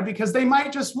provide, because they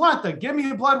might just want the give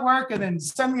me a blood work and then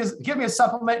give me a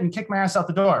supplement and kick my ass out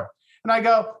the door. And I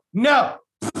go, no,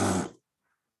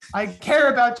 I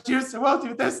care about you, so we'll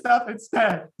do this stuff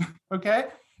instead. Okay.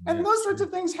 And those sorts of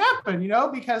things happen,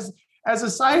 because as a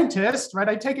scientist, right,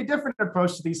 I take a different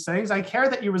approach to these things. I care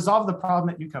that you resolve the problem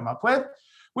that you come up with,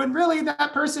 when really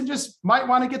that person just might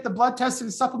want to get the blood test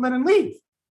and supplement and leave.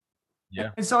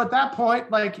 Yeah. And so at that point,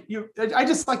 I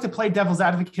just like to play devil's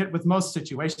advocate with most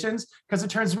situations, because it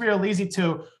turns real easy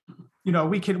to,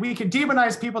 we can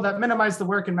demonize people that minimize the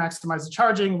work and maximize the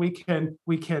charging. We can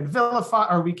vilify,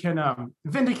 or we can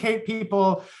vindicate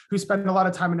people who spend a lot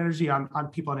of time and energy on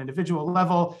people on an individual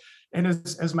level. And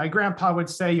as my grandpa would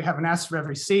say, you have an ass for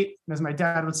every seat. And as my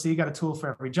dad would say, you got a tool for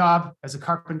every job as a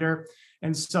carpenter.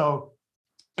 And so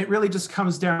it really just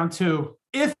comes down to,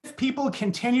 if people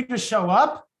continue to show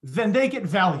up, then they get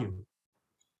value.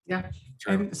 Yeah.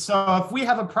 True. And so if we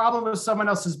have a problem with someone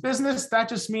else's business, that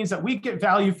just means that we get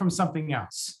value from something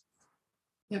else.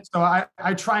 Yep. So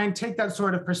I try and take that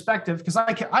sort of perspective, because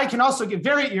I can also get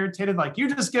very irritated, like, you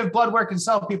just give blood work and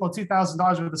sell people $2,000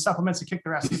 worth of supplements and kick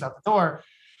their asses out the door.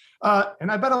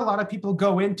 And I bet a lot of people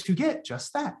go in to get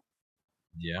just that.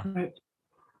 Yeah. Right.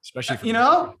 Especially,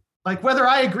 like, whether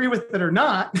I agree with it or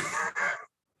not,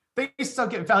 they still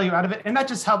get value out of it. And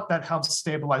that helps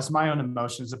stabilize my own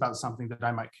emotions about something that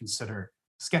I might consider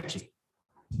sketchy.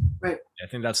 Right. I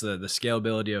think that's the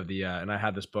scalability of the, and I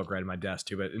had this book right in my desk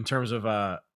too, but in terms of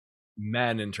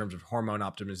men, in terms of hormone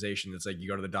optimization, it's like you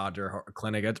go to the doctor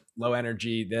clinic, it's low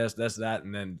energy, this, that,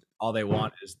 and then all they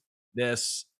want is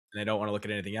this, and they don't want to look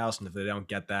at anything else. And if they don't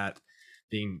get that,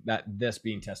 being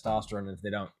testosterone, and if they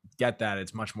don't get that,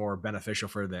 it's much more beneficial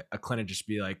for a clinic just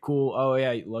be like, cool, oh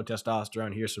yeah, low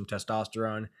testosterone, here's some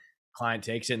testosterone. Client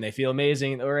takes it and they feel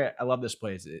amazing. All right, I love this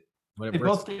place. They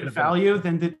both get value,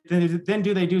 then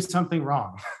do they do something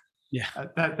wrong? Yeah,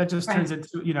 that just turns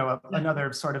into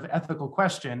another sort of ethical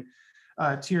question.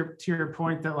 To your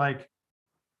point that, like,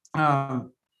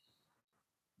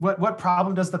 what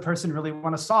problem does the person really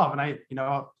want to solve? And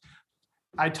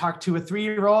I talk to a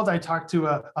 3-year-old, I talk to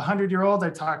a 100-year-old, I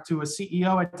talk to a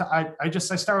CEO. I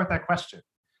start with that question,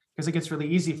 because it gets really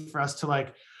easy for us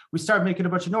to, we start making a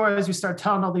bunch of noise, we start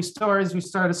telling all these stories, we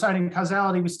start assigning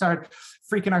causality, we start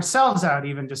freaking ourselves out,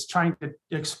 even just trying to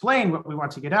explain what we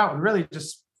want to get out, and really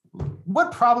just,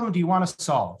 what problem do you want to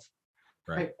solve?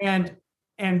 Right. And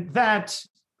that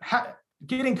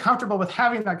getting comfortable with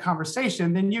having that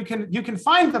conversation, then you can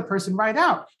find the person right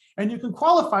out. And you can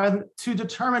qualify them to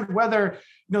determine whether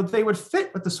they would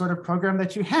fit with the sort of program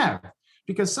that you have.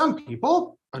 Because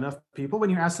enough people, when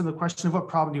you ask them the question of what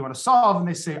problem do you want to solve, and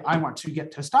they say, I want to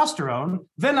get testosterone,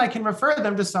 then I can refer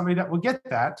them to somebody that will get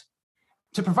that,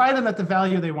 to provide them at the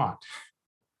value they want.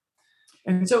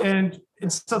 And so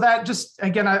that just,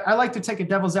 again, I like to take a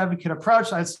devil's advocate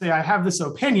approach. I'd say, I have this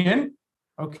opinion,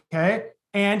 okay?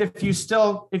 And if you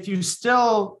still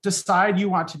decide you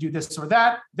want to do this or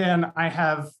that, then I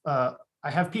have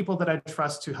people that I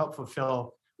trust to help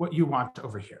fulfill what you want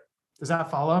over here. Does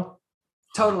that follow?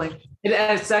 Totally.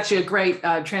 It's actually a great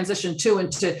transition too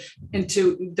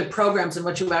into the programs and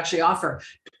what you actually offer.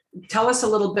 Tell us a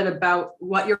little bit about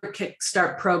what your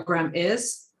Kickstart program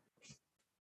is.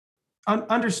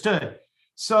 Understood.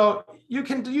 So you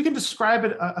can describe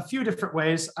it a few different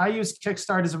ways. I use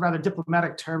kickstart as a rather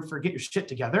diplomatic term for get your shit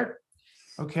together,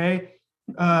 okay?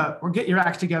 Or get your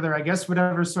act together, I guess,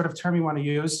 whatever sort of term you want to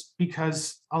use,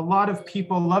 because a lot of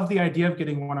people love the idea of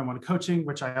getting one-on-one coaching,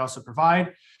 which I also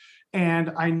provide.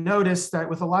 And I noticed that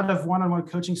with a lot of one-on-one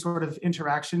coaching sort of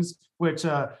interactions, which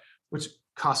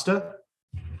Costa,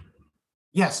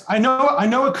 yes, I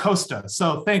know Acosta.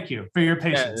 So thank you for your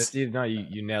patience. Yeah, no,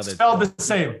 you nailed it. Spelled the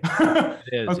same.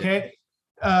 It is, okay.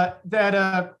 Yeah.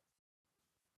 That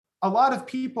a lot of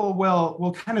people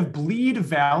will kind of bleed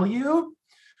value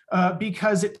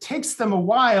because it takes them a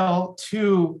while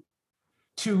to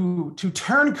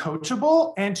turn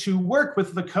coachable and to work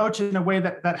with the coach in a way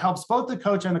that helps both the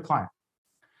coach and the client.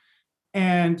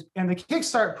 And the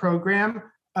Kickstart program,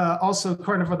 also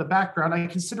according to the background, I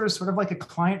consider sort of like a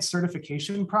client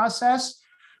certification process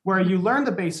where you learn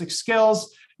the basic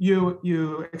skills,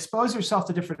 you expose yourself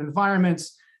to different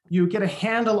environments, you get a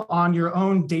handle on your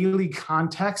own daily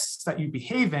contexts that you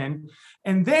behave in.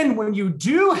 And then when you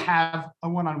do have a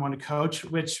one-on-one coach,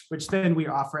 which then we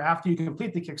offer after you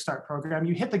complete the Kickstart program,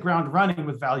 you hit the ground running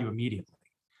with value immediately.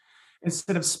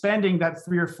 Instead of spending that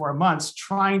 3 or 4 months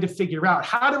trying to figure out,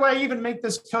 how do I even make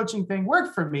this coaching thing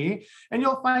work for me? And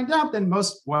you'll find out that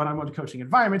most one-on-one coaching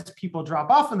environments, people drop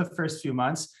off in the first few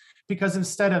months because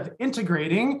instead of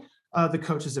integrating the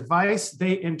coach's advice,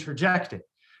 they interject it.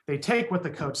 They take what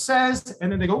the coach says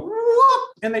and then they go, whoop,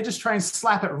 and they just try and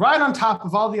slap it right on top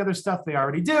of all the other stuff they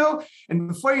already do. And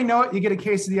before you know it, you get a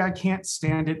case of the I can't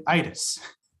stand it-itis.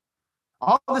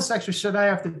 All this extra shit I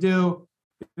have to do.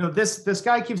 You know, this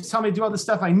guy keeps telling me to do all this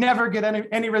stuff. I never get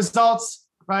any results,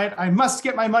 right? I must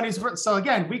get my money's worth. So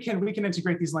again, we can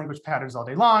integrate these language patterns all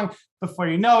day long. Before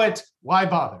you know it, why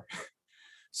bother?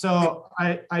 So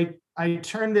I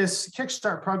turn this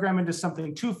Kickstart program into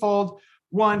something twofold.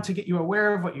 One, to get you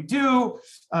aware of what you do,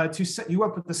 to set you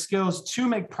up with the skills to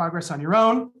make progress on your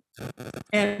own.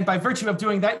 And by virtue of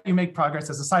doing that, you make progress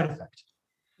as a side effect.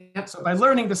 Yep. So by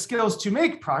learning the skills to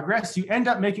make progress, you end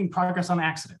up making progress on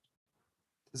accident.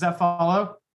 Does that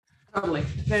follow? Totally.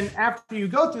 Then after you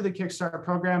go through the Kickstarter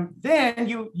program, then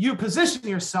you position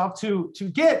yourself to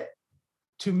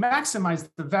maximize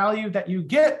the value that you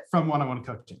get from one-on-one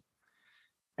coaching.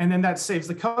 And then that saves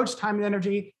the coach time and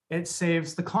energy. It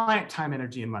saves the client time,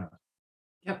 energy, and money.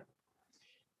 Yep.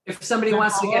 If somebody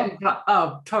wants to get,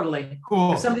 totally.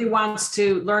 Cool. If somebody wants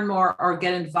to learn more or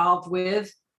get involved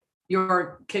with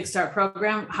your Kickstart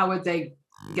program, how would they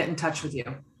get in touch with you?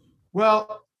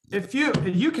 Well, if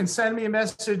you can send me a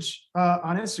message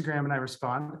on Instagram and I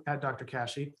respond at Dr.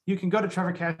 Kashey. You can go to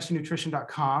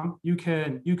trevorkasheynutrition.com. You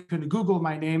can Google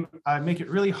my name. Make it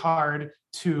really hard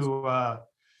to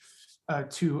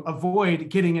avoid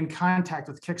getting in contact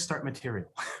with Kickstart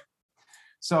material.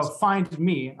 So find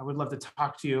me. I would love to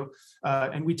talk to you.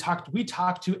 And we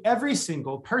talk to every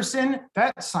single person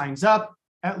that signs up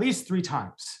at least 3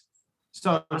 times.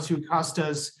 So to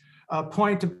Costa's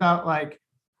point about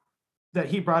that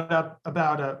he brought up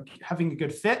about having a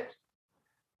good fit,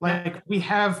 we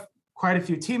have quite a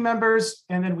few team members,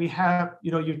 and then we have,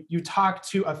 you talk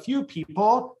to a few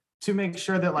people to make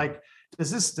sure that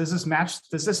does this match?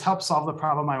 Does this help solve the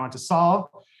problem I want to solve?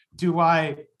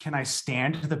 Can I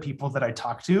stand the people that I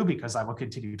talk to, because I will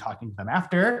continue talking to them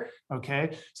after?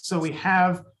 Okay. So we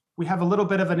have a little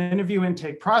bit of an interview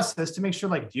intake process to make sure,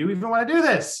 do you even want to do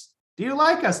this? Do you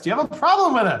like us? Do you have a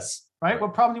problem with us? Right?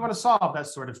 What problem do you want to solve? That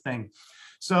sort of thing.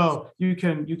 So you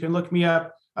can look me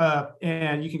up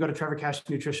and you can go to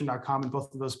trevorkasheynutrition.com, and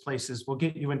both of those places will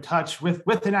get you in touch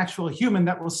with an actual human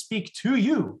that will speak to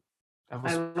you.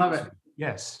 I love it.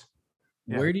 Yes.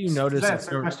 Yeah. Where do you notice that's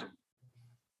a question?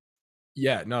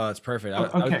 Yeah, no, that's perfect.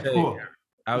 Cool.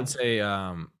 I would say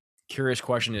curious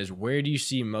question is, where do you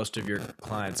see most of your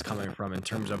clients coming from in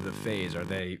terms of the phase? Are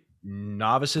they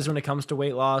novices when it comes to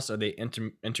weight loss? Are they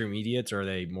intermediates, or are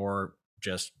they more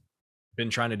just been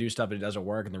trying to do stuff but it doesn't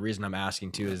work? And the reason I'm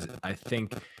asking too is I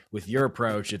think with your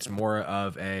approach, it's more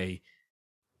of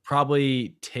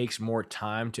probably takes more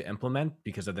time to implement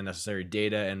because of the necessary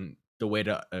data and the way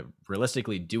to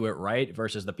realistically do it right,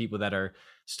 versus the people that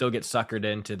still get suckered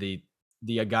into the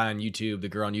guy on YouTube, the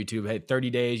girl on YouTube. Hey, 30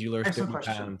 days, you lose 50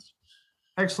 pounds.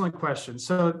 Excellent question.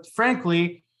 So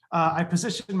frankly, I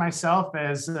position myself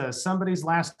as somebody's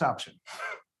last option.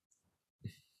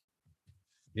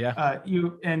 Yeah.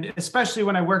 And especially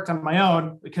when I worked on my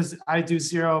own, because I do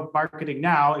zero marketing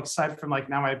now, aside from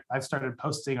now I've started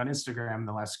posting on Instagram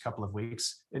the last couple of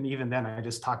weeks. And even then I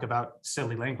just talk about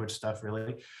silly language stuff,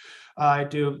 really. I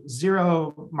do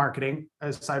zero marketing,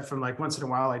 aside from once in a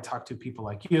while I talk to people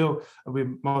like you. We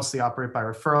mostly operate by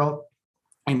referral.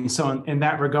 And so in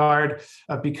that regard,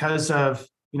 because of,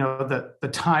 the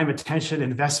time, attention,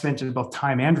 investment in both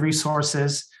time and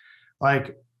resources,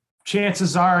 like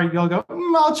chances are you'll go,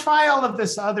 I'll try all of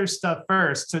this other stuff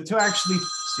first to actually,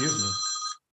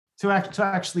 to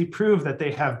actually prove that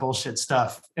they have bullshit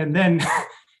stuff. And then,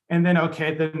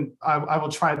 okay, then I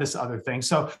will try this other thing.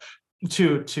 So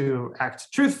to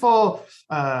act truthful,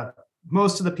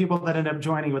 most of the people that end up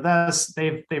joining with us,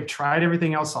 they've tried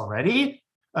everything else already,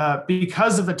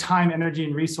 because of the time, energy,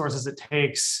 and resources it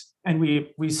takes. And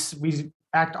we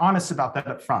act honest about that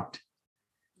up front.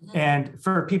 And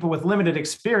for people with limited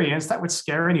experience, that would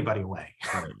scare anybody away.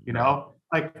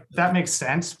 Like that makes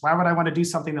sense. Why would I want to do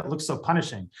something that looks so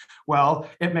punishing? Well,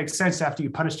 it makes sense after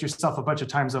you punished yourself a bunch of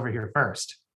times over here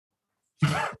first.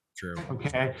 True.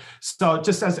 Okay. So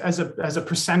just as a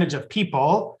percentage of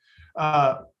people,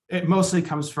 it mostly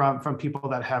comes from people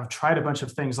that have tried a bunch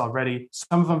of things already.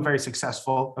 Some of them very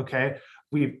successful. Okay.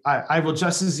 I will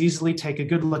just as easily take a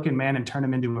good looking man and turn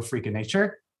him into a freak of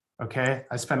nature. Okay.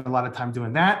 I spend a lot of time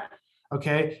doing that.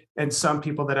 Okay. And some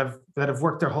people that have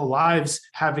worked their whole lives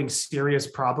having serious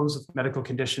problems with medical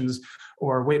conditions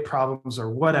or weight problems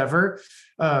or whatever,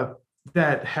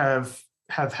 that have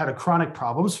had a chronic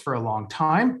problems for a long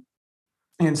time.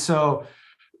 And so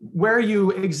where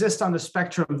you exist on the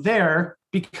spectrum there,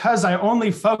 because I only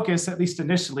focus, at least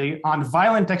initially, on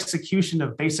violent execution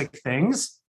of basic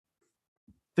things,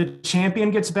 the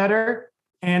champion gets better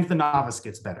and the novice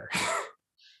gets better.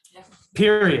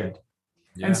 Period.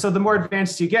 Yeah. And so the more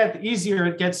advanced you get, the easier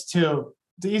it gets to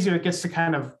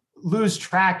kind of lose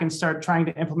track and start trying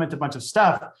to implement a bunch of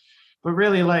stuff. But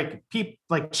really, like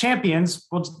champions,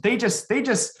 well, they just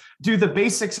do the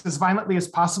basics as violently as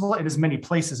possible in as many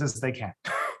places as they can.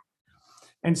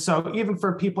 And so even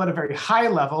for people at a very high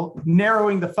level,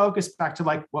 narrowing the focus back to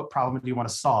like, what problem do you want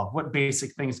to solve? What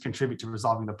basic things contribute to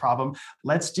resolving the problem?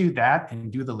 Let's do that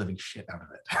and do the living shit out of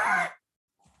it.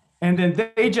 And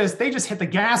then they just hit the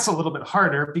gas a little bit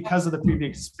harder because of the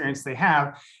previous experience they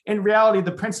have. In reality,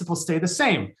 the principles stay the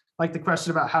same. Like the question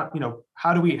about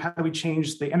how do we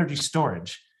change the energy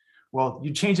storage? Well,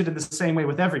 you change it in the same way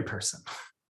with every person.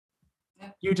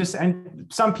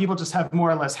 And some people just have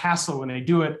more or less hassle when they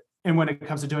do it and when it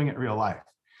comes to doing it in real life.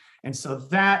 And so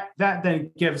that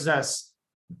then gives us,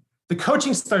 the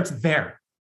coaching starts there.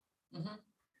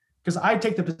 Because I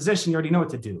take the position, you already know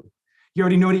what to do. You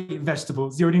already know to eat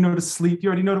vegetables. You already know to sleep. You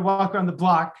already know to walk around the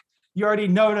block. You already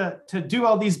know to do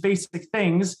all these basic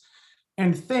things,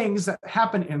 and things that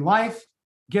happen in life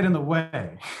get in the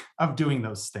way of doing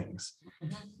those things.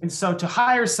 And so to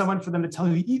hire someone for them to tell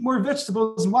you, eat more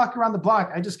vegetables and walk around the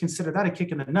block, I just consider that a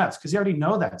kick in the nuts, because you already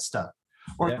know that stuff.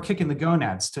 Or kick in the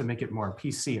gonads to make it more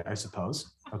PC, I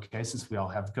suppose. Okay, since we all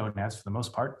have gonads for the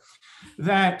most part.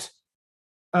 That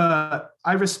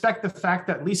I respect the fact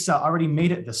that Lisa already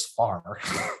made it this far.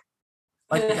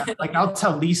 like I'll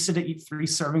tell Lisa to eat 3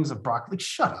 servings of broccoli.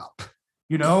 Shut up,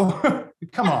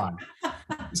 come on.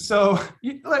 So,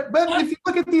 but if you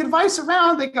look at the advice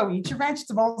around, they go, eat your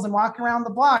vegetables and walk around the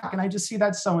block. And I just see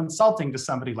that so insulting to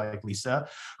somebody like Lisa,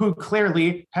 who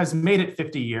clearly has made it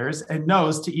 50 years and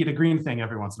knows to eat a green thing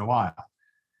every once in a while.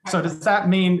 So does that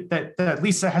mean that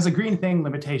Lisa has a green thing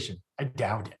limitation? I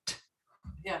doubt it.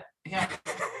 Yeah.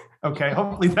 Okay,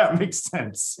 hopefully that makes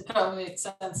sense. That makes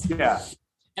sense. Yeah.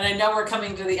 And I know we're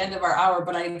coming to the end of our hour,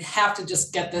 but I have to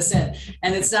just get this in.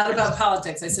 And it's not about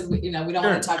politics. I said, we don't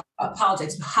want to talk about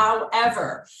politics.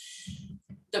 However,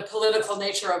 the political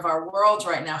nature of our world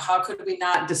right now, how could we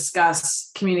not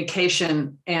discuss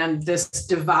communication and this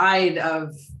divide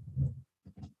of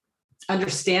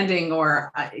understanding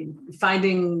or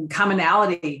finding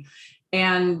commonality?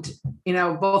 And,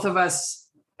 both of us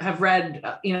have read,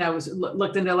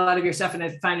 looked into a lot of your stuff, and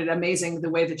I find it amazing the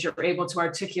way that you're able to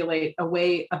articulate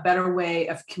a better way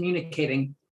of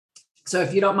communicating. So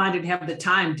if you don't mind and have the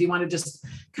time, do you want to just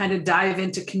kind of dive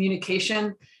into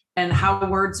communication and how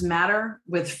words matter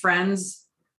with friends,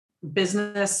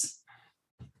 business,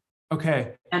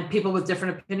 okay, and people with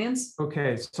different opinions?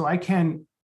 Okay, so I can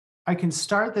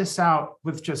start this out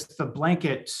with just the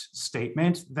blanket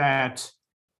statement that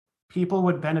people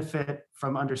would benefit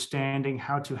from understanding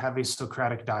how to have a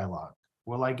Socratic dialogue.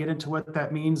 Will I get into what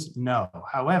that means? No.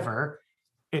 However,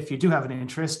 if you do have an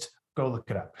interest, go look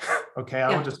it up. Okay,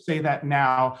 I will just say that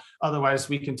now. Otherwise,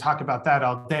 we can talk about that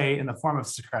all day in the form of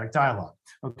Socratic dialogue.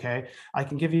 Okay, I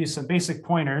can give you some basic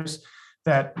pointers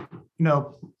that,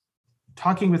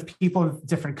 talking with people in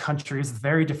different countries,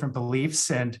 very different beliefs,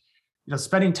 and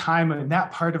spending time in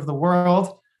that part of the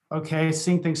world. Okay,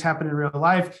 seeing things happen in real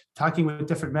life, talking with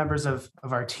different members of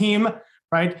our team,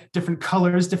 right? Different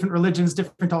colors, different religions,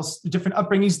 different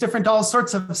upbringings, different all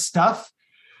sorts of stuff.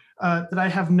 that I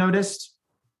have noticed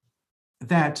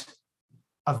that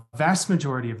a vast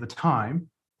majority of the time,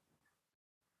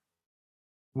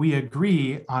 we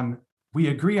agree on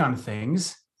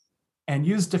things and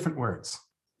use different words.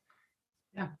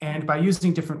 Yeah. And by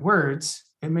using different words,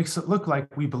 it makes it look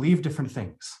like we believe different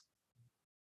things.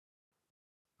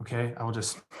 Okay, I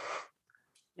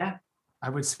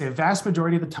would say a vast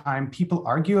majority of the time, people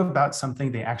argue about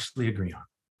something they actually agree on.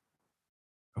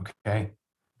 Okay.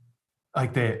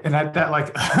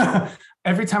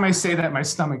 Every time I say that, my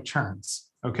stomach churns.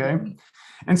 Okay.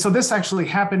 And so this actually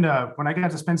happened when I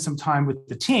got to spend some time with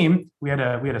the team. We had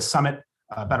a summit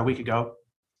about a week ago.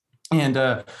 And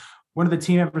one of the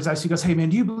team members actually goes, "Hey man,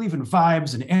 do you believe in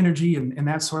vibes and energy and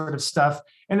that sort of stuff?"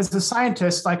 And as a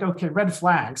scientist, okay, red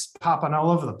flags popping all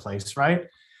over the place, right?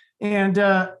 And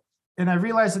I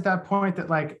realized at that point that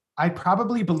I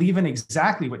probably believe in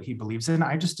exactly what he believes in.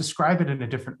 I just describe it in a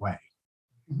different way.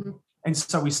 Mm-hmm. And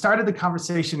so we started the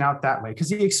conversation out that way because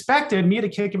he expected me to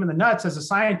kick him in the nuts as a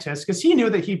scientist because he knew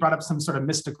that he brought up some sort of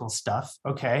mystical stuff.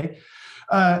 Okay.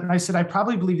 And I said, I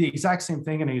probably believe the exact same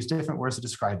thing, and I use different words to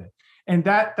describe it. And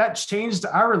that changed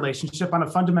our relationship on a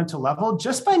fundamental level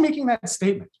just by making that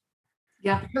statement.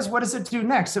 Yeah. Because what does it do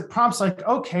next? It prompts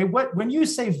okay, when you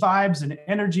say vibes and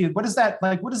energy, what does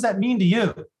that mean to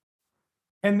you?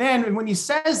 And then when he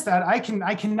says that, I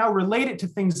can now relate it to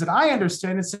things that I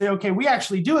understand and say, okay, we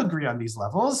actually do agree on these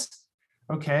levels.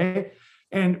 Okay.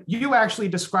 And you actually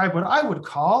describe what I would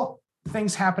call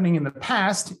things happening in the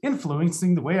past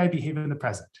influencing the way I behave in the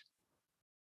present.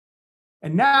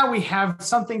 And now we have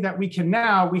something that we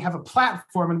have a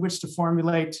platform in which to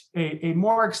formulate a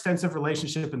more extensive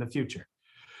relationship in the future.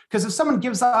 Because if someone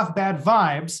gives off bad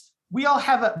vibes, we all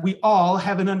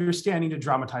have an understanding, to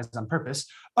dramatize on purpose,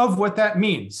 of what that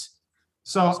means.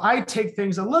 So I take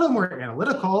things a little more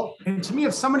analytical. And to me,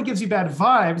 if someone gives you bad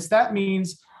vibes, that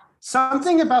means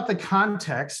something about the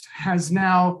context has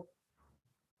now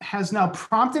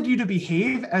prompted you to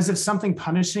behave as if something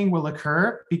punishing will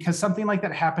occur because something like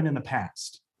that happened in the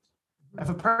past. If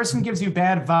a person gives you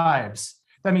bad vibes,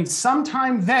 that means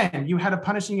sometime then you had a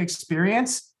punishing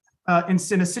experience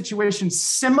in a situation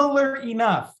similar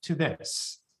enough to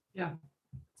this. Yeah,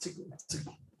 it's a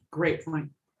great point.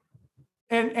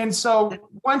 And so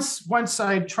once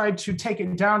I tried to take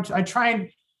it down, I try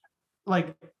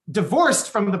and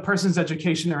divorced from the person's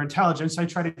education or intelligence, I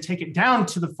try to take it down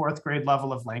to the 4th grade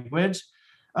level of language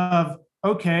of,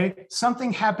 okay,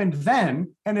 something happened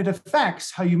then and it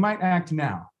affects how you might act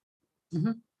now.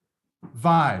 Mm-hmm.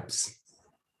 Vibes.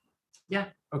 Yeah.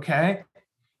 Okay.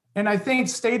 And I think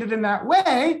stated in that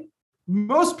way,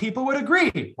 most people would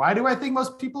agree. Why do I think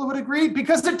most people would agree?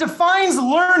 Because it defines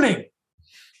learning.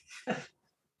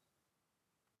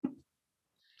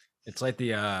 It's like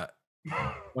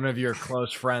one of your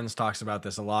close friends talks about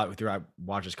this a lot throughout,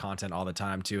 watches content all the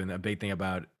time too. And the big thing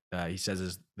about he says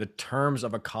is the terms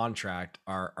of a contract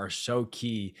are so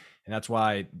key. And that's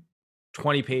why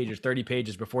 20 pages, 30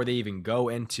 pages before they even go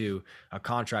into a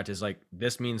contract is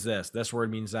this means this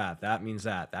word means that means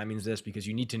that means this, because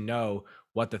you need to know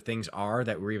what the things are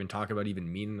that we're even talking about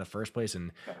even mean in the first place.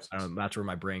 And that's where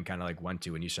my brain kind of went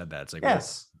to when you said that. It's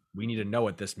yes. We need to know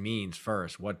what this means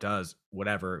first. What does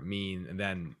whatever mean? And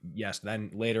then, then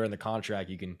later in the contract,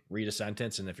 you can read a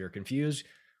sentence. And if you're confused,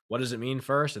 what does it mean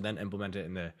first? And then implement it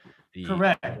in the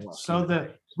correct. So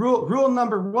the rule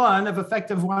number 1 of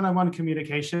effective one-on-one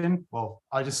communication. Well,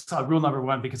 I just saw rule number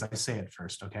 1 because I say it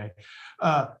first. Okay.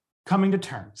 Coming to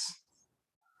terms.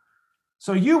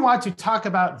 So you want to talk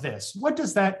about this. What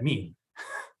does that mean?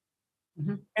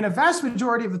 Mm-hmm. And a vast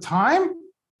majority of the time,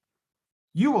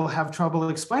 you will have trouble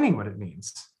explaining what it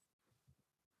means.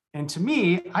 And to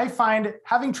me, I find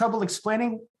having trouble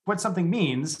explaining what something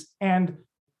means and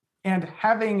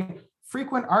having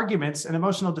frequent arguments and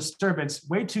emotional disturbance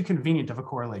way too convenient of a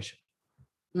correlation.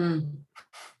 Mm.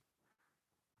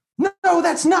 No,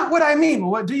 that's not what I mean.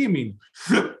 Well, what do you mean?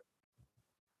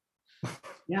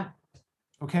 Yeah.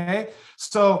 Okay.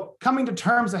 So coming to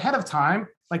terms ahead of time,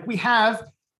 we have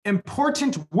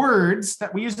important words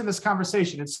that we use in this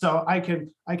conversation. And so I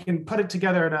can put it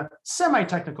together in a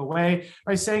semi-technical way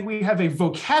by saying we have a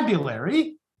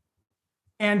vocabulary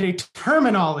and a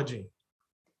terminology.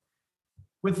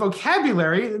 With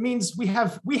vocabulary, it means we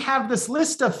have this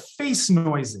list of face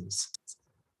noises.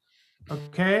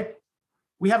 Okay?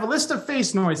 We have a list of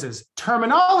face noises.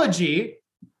 Terminology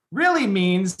really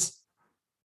means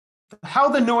how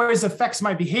the noise affects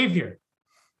my behavior.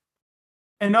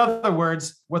 In other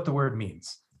words, what the word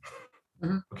means.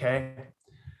 Mm-hmm. Okay.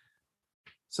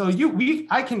 So we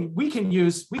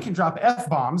can drop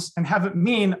F-bombs and have it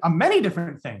mean many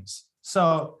different things.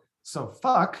 So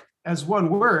fuck as one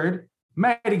word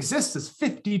might exist as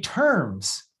 50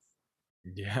 terms.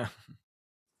 Yeah.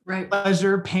 Right.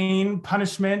 Pleasure, pain,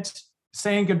 punishment,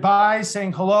 saying goodbye,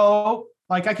 saying hello.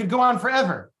 Like I could go on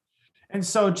forever. And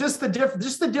so just the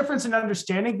difference in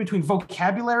understanding between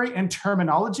vocabulary and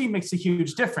terminology makes a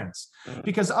huge difference,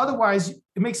 because otherwise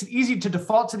it makes it easy to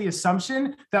default to the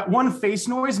assumption that one face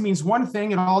noise means one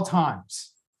thing at all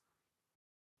times,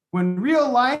 when real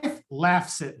life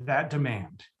laughs at that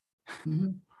demand. Mm-hmm.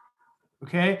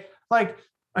 Okay, like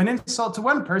an insult to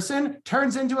one person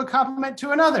turns into a compliment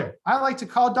to another. I like to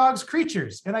call dogs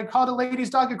creatures, and I called a lady's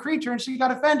dog a creature and she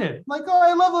got offended. I'm like, oh,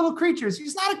 I love little creatures.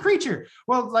 He's not a creature.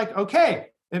 Well, like, okay,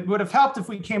 it would have helped if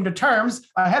we came to terms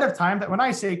ahead of time that when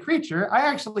I say creature, I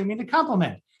actually mean to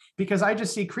compliment, because I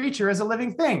just see creature as a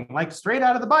living thing, like straight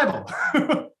out of the Bible,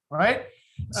 right?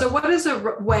 So what is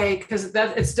a way, because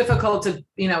that it's difficult to,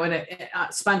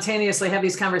 spontaneously have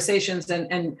these conversations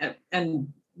and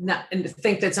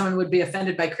think that someone would be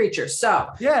offended by creatures. So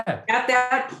yeah, at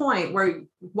that point where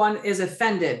one is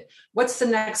offended, what's the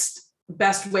next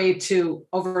best way to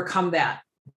overcome that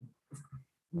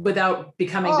without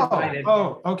becoming divided?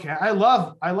 Oh, okay. I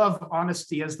love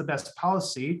honesty as the best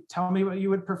policy. Tell me what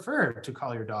you would prefer to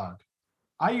call your dog.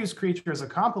 I use creature as a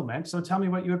compliment, so tell me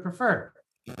what you would prefer.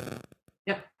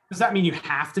 Yep. Does that mean you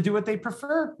have to do what they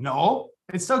prefer? No.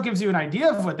 It still gives you an idea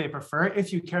of what they prefer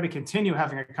if you care to continue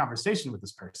having a conversation with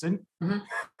this person. Mm-hmm.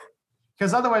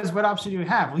 Because otherwise, what option do you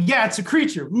have? Well, yeah, it's a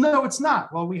creature. No, it's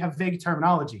not. Well, we have vague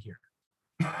terminology here.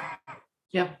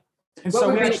 Yeah. And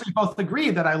so we actually both agree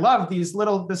that I love this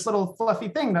little fluffy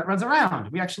thing that runs around.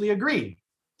 We actually agree.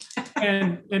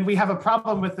 and we have a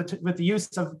problem with the use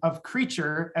of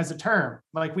creature as a term.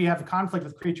 Like we have a conflict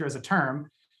with creature as a term,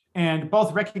 and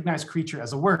both recognize creature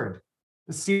as a word.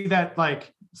 See that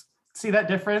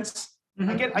difference?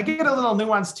 Mm-hmm. I get a little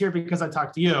nuanced here because I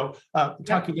talk to you.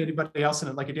 Talking to anybody else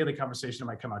in like a daily conversation, it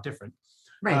might come out different.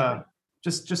 Right.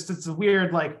 Just it's a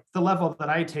weird, like the level that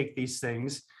I take these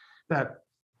things, that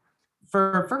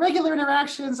for regular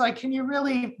interactions, like, can you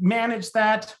really manage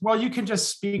that? Well, you can just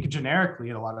speak generically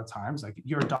a lot of times, like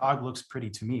your dog looks pretty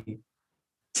to me.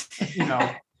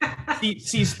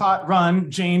 See spot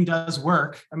run, Jane does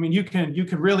work. I mean, you can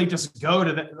really just go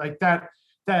to that, like that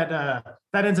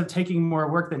ends up taking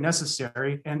more work than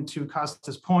necessary. And to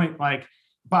Costa's point, like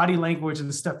body language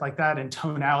and stuff like that and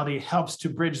tonality helps to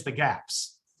bridge the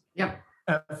gaps. Yep.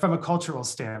 From a cultural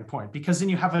standpoint, because then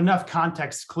you have enough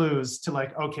context clues to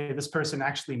like, okay, this person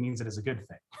actually means it as a good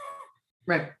thing.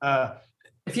 Right.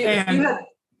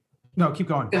 No, keep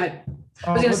going. Go ahead.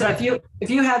 I was going to say, if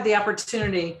you had the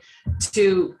opportunity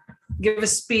to give a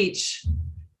speech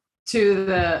to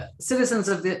the citizens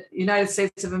of the United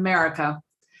States of America,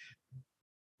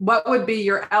 what would be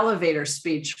your elevator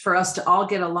speech for us to all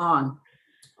get along?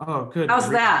 Oh, good. How's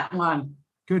that one?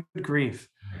 Good grief.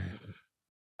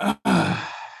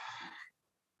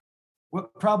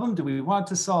 What problem do we want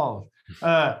to solve?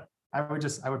 I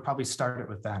would probably start it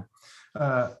with that.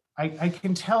 I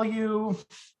can tell you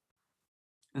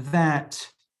that.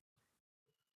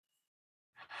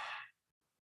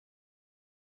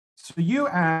 So you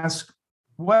ask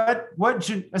what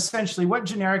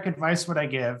generic advice would I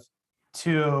give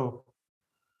to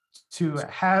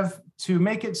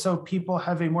make it so people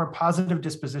have a more positive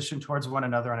disposition towards one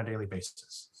another on a daily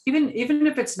basis? Even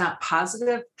if it's not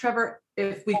positive, Trevor,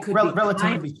 if we could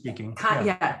relatively speaking,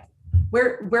 yeah.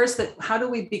 How do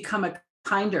we become a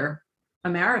kinder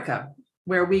America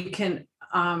where we can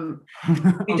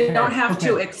we don't have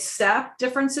to accept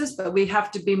differences, but we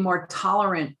have to be more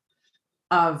tolerant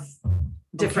of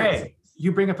differences. Okay.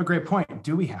 You bring up a great point.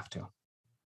 Do we have to?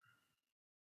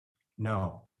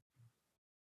 No.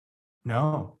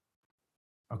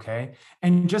 Okay.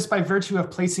 And just by virtue of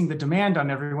placing the demand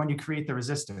on everyone, you create the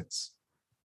resistance.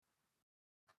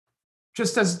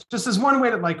 Just as one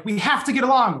way to, like, we have to get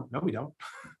along. No, we don't.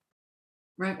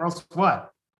 Right. Or else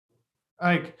what?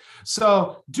 Like,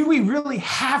 so do we really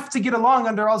have to get along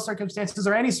under all circumstances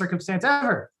or any circumstance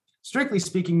ever? Strictly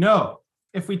speaking, no.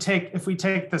 If we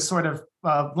take this sort of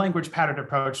language pattern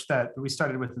approach that we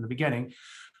started with in the beginning,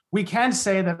 we can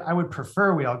say that I would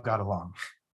prefer we all got along.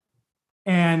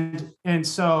 And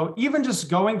so even just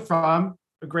going from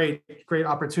a great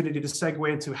opportunity to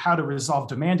segue into how to resolve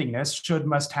demandingness, should,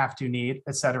 must, have to, need,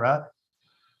 etc.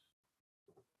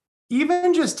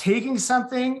 Even just taking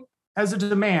something as a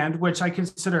demand, which I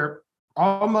consider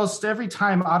almost every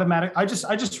time automatic, I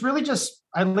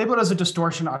label it as a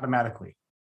distortion automatically.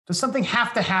 Does something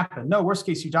have to happen? No, worst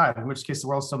case you die, in which case the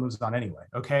world still moves on anyway,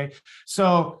 okay?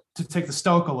 So to take the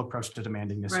Stoical approach to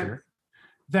demandingness here,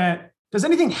 that Does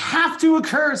anything have to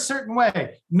occur a certain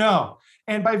way? No.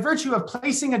 And by virtue of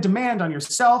placing a demand on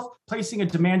yourself, placing a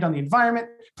demand on the environment,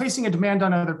 placing a demand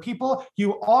on other people,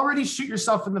 you already shoot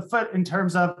yourself in the foot in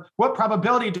terms of what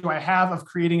probability do I have of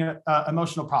creating an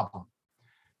emotional problem?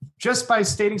 Just by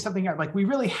stating something like, we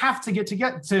really have to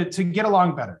get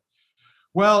along better.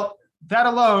 Well, that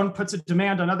alone puts a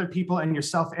demand on other people and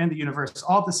yourself and the universe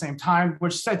all at the same time,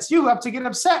 which sets you up to get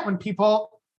upset when people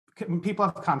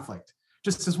have conflict.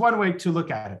 Just as one way to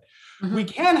look at it. Mm-hmm. We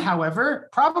can, however,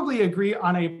 probably agree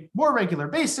on a more regular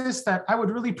basis that I would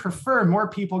really prefer more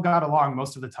people got along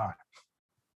most of the time.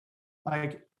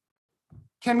 Like,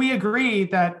 can we agree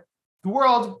that the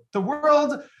world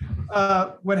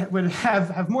would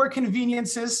have more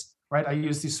conveniences, right? I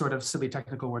use these sort of silly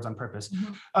technical words on purpose.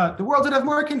 Mm-hmm. The world would have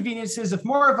more conveniences if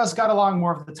more of us got along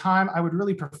more of the time. I would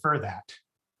really prefer that.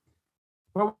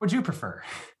 What would you prefer?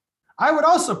 I would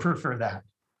also prefer that.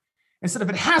 Instead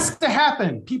of it has to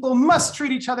happen, people must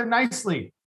treat each other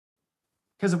nicely.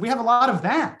 Because we have a lot of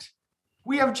that.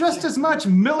 We have just as much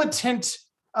militant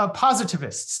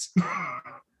positivists.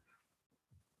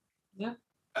 Yeah.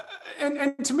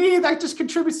 And to me, that just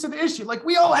contributes to the issue. Like,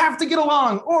 we all have to get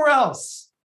along or else.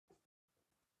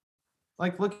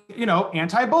 Like, look,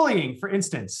 anti-bullying, for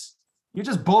instance. You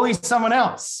just bully someone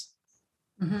else.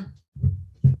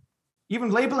 Mm-hmm.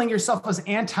 Even labeling yourself as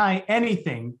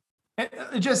anti-anything,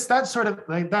 just that sort of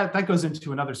like that goes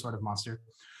into another sort of monster.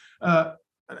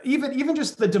 Even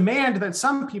just the demand that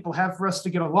some people have for us to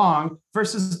get along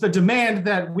versus the demand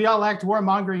that we all act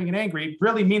warmongering and angry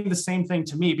really mean the same thing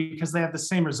to me, because they have the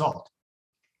same result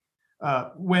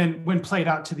when played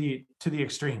out to the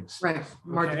extremes. Right,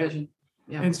 more division.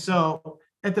 Yeah. And so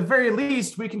at the very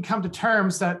least, we can come to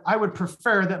terms that I would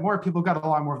prefer that more people got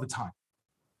along more of the time.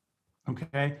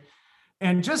 Okay.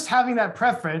 And just having that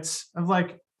preference of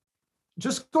like,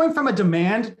 just going from a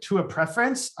demand to a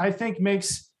preference, I think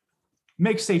makes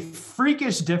a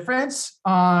freakish difference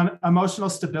on emotional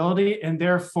stability and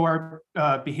therefore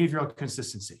behavioral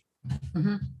consistency.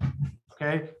 Mm-hmm.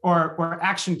 Okay, or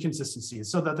action consistency.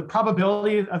 So that the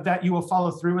probability of that you will follow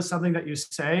through with something that you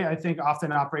say, I think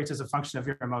often operates as a function of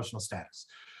your emotional status.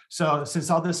 So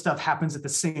since all this stuff happens at the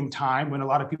same time, when a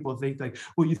lot of people think like,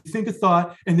 well, you think a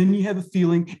thought and then you have a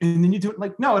feeling and then you do it,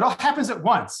 like, no, it all happens at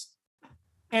once.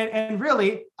 And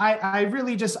really, I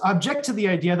really just object to the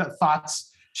idea that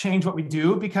thoughts change what we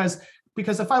do, because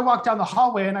if I walk down the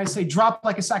hallway and I say, drop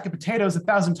like a sack of potatoes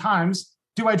 1,000 times,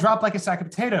 do I drop like a sack of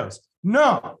potatoes?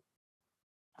 No.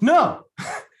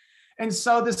 And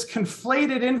so this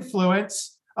conflated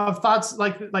influence of thoughts,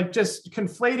 like just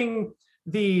confusing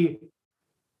the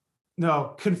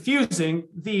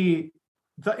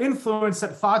influence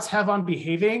that thoughts have on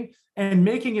behaving and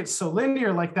making it so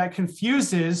linear like that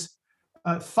confuses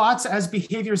thoughts as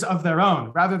behaviors of their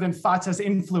own rather than thoughts as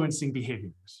influencing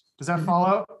behaviors. Does that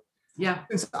follow? Yeah.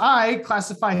 Since I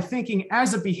classify thinking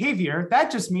as a behavior,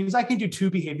 that just means I can do two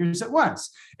behaviors at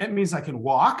once. It means I can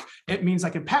walk, it means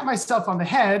I can pat myself on the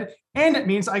head, and it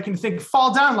means I can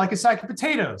fall down like a sack of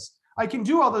potatoes. I can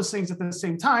do all those things at the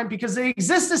same time because they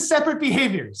exist as separate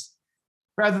behaviors.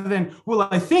 Rather than, well,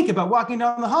 I think about walking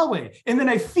down the hallway, and then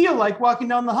I feel like walking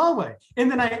down the hallway, and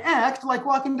then I act like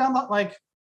walking down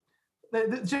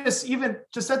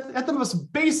just at the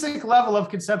most basic level of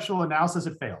conceptual analysis,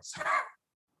 it fails.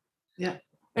 Yeah.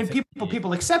 And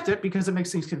people accept it because it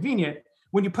makes things convenient.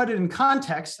 When you put it in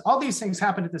context, all these things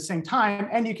happen at the same time,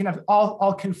 and you can have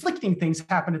all conflicting things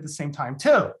happen at the same time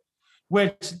too,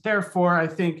 which therefore I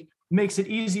think makes it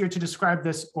easier to describe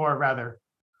this, or rather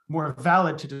more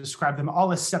valid to describe them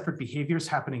all as separate behaviors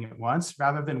happening at once,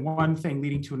 rather than one thing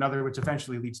leading to another, which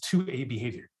eventually leads to a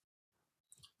behavior.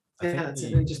 Yeah, it's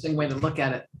an interesting way to look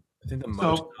at it. I think the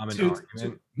most common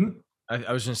argument,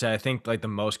 I was going to say, I think like the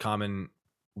most common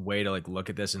way to like look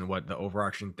at this and what the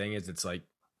overarching thing is, it's like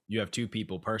you have two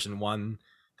people, person one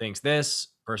thinks this,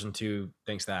 person two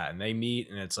thinks that, and they meet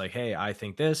and it's like, hey, I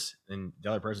think this, and the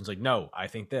other person's like, no, I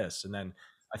think this. And then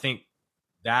I think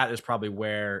that is probably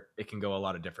where it can go a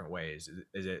lot of different ways.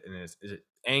 Is it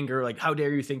anger, like how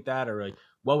dare you think that, or like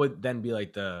what would then be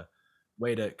like the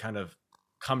way to kind of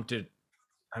come to,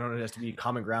 I don't know, it has to be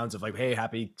common grounds of like, hey,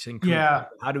 happy to include. Yeah.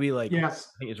 How do we like?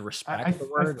 Yes. I think it's respect. I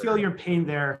feel your pain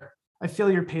there.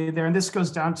 And this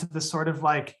goes down to the sort of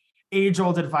like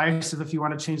age-old advice of, if you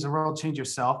want to change the world, change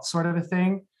yourself sort of a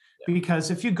thing. Yeah. Because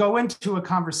if you go into a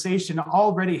conversation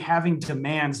already having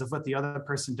demands of what the other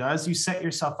person does, you set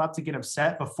yourself up to get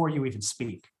upset before you even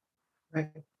speak. Right.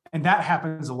 And that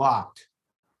happens a lot,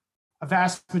 a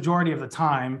vast majority of the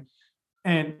time.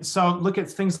 And so look at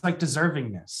things like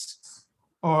deservingness,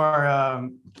 or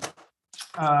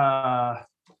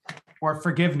or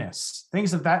forgiveness.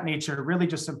 Things of that nature really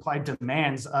just imply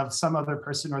demands of some other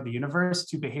person or the universe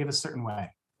to behave a certain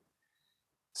way.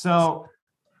 So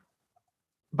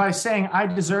by saying I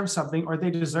deserve something or they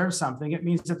deserve something, it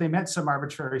means that they met some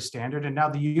arbitrary standard and now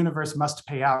the universe must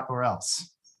pay out or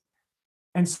else.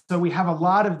 And so we have a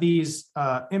lot of these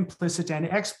implicit and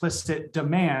explicit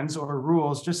demands or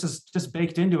rules just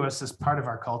baked into us as part of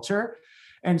our culture.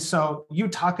 And so you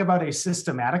talk about a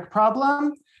systematic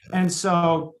problem. And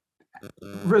so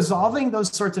resolving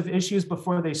those sorts of issues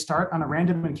before they start on a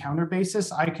random encounter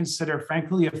basis, I consider,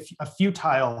 frankly, a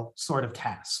futile sort of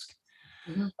task.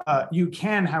 You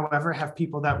can, however, have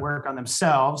people that work on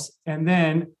themselves and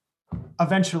then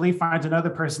eventually find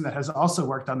another person that has also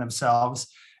worked on themselves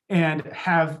and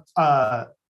have a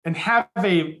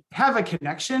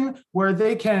connection where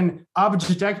they can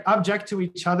object to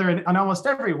each other in almost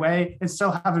every way and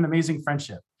still have an amazing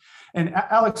friendship. And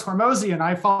Alex Hormozy and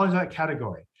I fall into that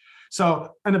category.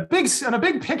 So in a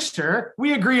big picture,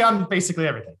 we agree on basically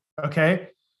everything. Okay,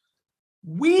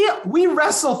 we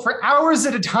wrestle for hours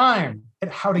at a time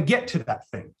at how to get to that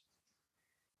thing.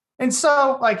 And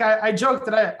so, like I joke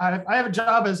that I have a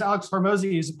job as Alex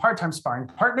Hormozy as a part-time sparring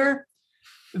partner.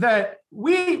 That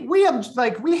we agree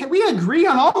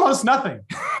on almost nothing.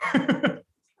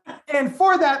 And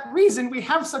for that reason, we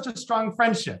have such a strong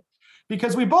friendship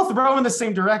because we both row in the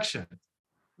same direction.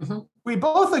 We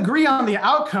both agree on the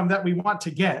outcome that we want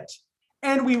to get,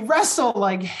 and we wrestle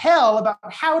like hell about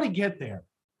how to get there.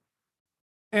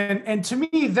 And to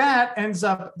me, that ends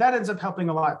up helping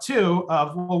a lot too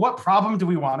of, well, what problem do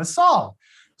we want to solve?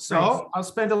 So right. I'll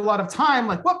spend a lot of time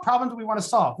like, what problem do we want to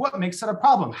solve? What makes it a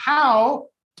problem? How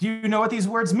do you know what these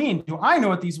words mean? Do I know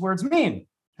what these words mean?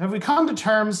 Have we come to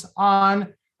terms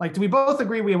on, like, do we both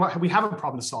agree we have a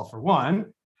problem to solve for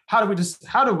one? How do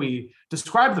we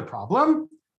describe the problem?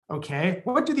 Okay,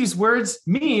 what do these words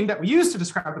mean that we use to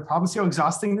describe the problem? See how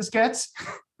exhausting this gets?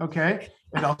 Okay,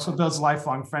 it also builds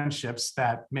lifelong friendships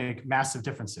that make massive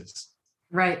differences.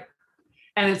 Right,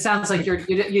 and it sounds like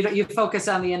you focus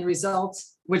on the end result,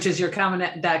 which is your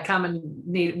common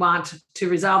need, want to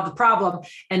resolve the problem,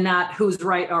 and not who's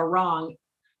right or wrong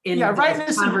in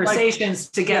conversations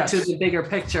to get to the bigger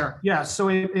picture. Yeah, so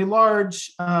a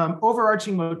large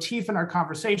overarching motif in our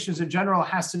conversations in general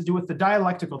has to do with the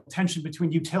dialectical tension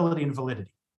between utility and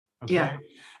validity. Okay? Yeah.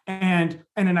 And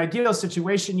in an ideal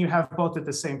situation, you have both at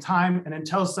the same time, and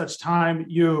until such time,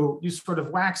 you sort of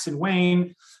wax and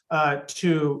wane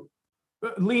to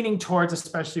leaning towards,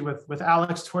 especially with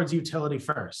Alex, towards utility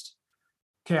first.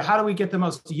 Okay, how do we get the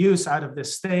most use out of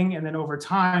this thing? And then over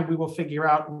time, we will figure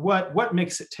out what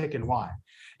makes it tick and why.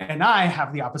 And I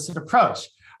have the opposite approach.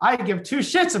 I give two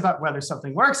shits about whether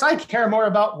something works. I care more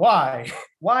about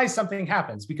why something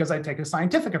happens, because I take a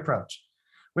scientific approach.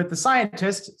 With the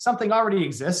scientist, something already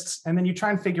exists, and then you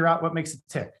try and figure out what makes it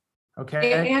tick.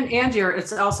 Okay. And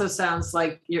it also sounds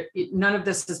like none of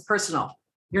this is personal.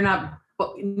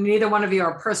 Neither one of you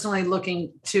are personally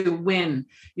looking to win.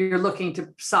 You're looking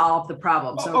to solve the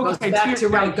problem. So it goes back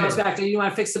to, do you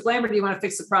want to fix the blame or do you want to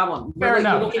fix the problem? You're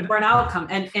looking for an outcome.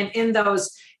 And in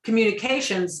those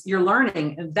communications, you're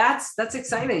learning. And that's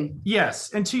exciting.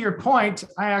 Yes. And to your point,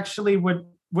 I actually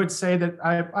would say that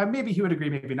I maybe he would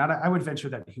agree, maybe not. I would venture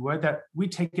that he would, that we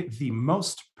take it the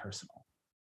most personal.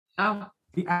 Oh.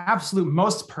 The absolute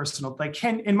most personal. Like,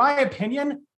 in my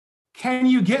opinion, can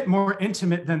you get more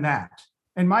intimate than that?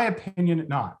 In my opinion,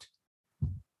 not.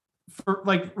 For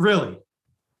like, really,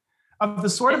 of the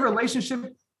sort of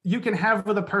relationship you can have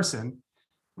with a person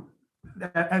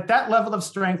at that level of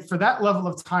strength for that level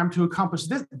of time to accomplish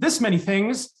this many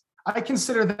things, I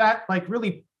consider that like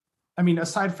really, I mean,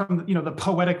 aside from, the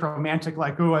poetic romantic,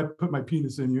 like, oh, I put my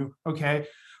penis in you. Okay.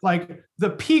 Like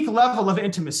the peak level of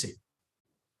intimacy,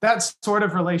 that sort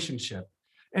of relationship.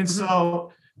 And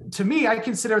so to me, I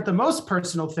consider it the most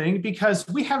personal thing because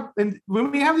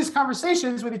when we have these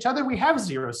conversations with each other, we have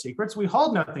zero secrets. We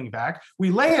hold nothing back. We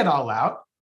lay it all out.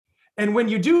 And when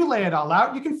you do lay it all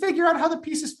out, you can figure out how the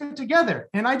pieces fit together.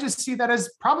 And I just see that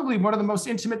as probably one of the most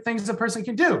intimate things a person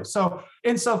can do. So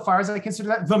insofar as I consider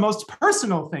that the most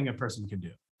personal thing a person can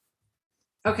do.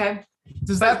 Okay.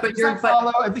 Does that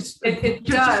follow? At least it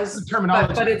does.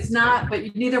 Terminology. But it's not,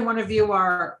 but neither one of you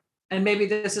are. And maybe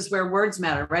this is where words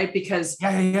matter, right? Because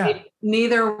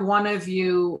neither one of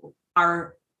you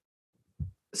are.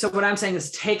 So what I'm saying is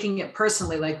taking it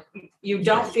personally, like you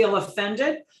don't feel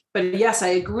offended, but yes, I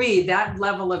agree that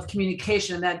level of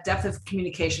communication, that depth of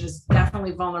communication is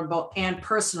definitely vulnerable and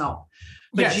personal,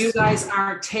 but you guys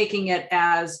aren't taking it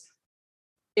as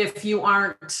if you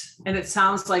aren't, and it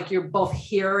sounds like you both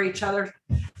hear each other,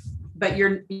 but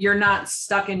you're not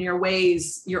stuck in your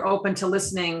ways. You're open to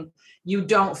listening. You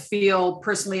don't feel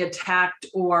personally attacked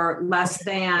or less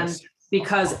than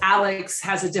because Alex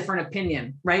has a different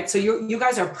opinion, right? So you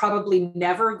guys are probably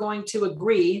never going to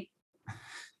agree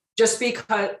just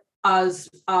because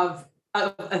of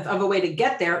a way to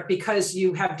get there, because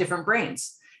you have different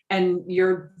brains and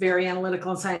you're very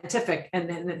analytical and scientific,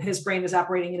 and his brain is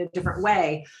operating in a different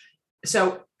way.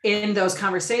 So in those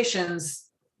conversations,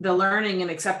 the learning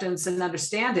and acceptance and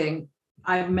understanding,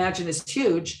 I imagine, is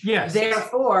huge. Yes.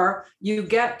 Therefore, you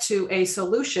get to a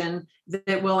solution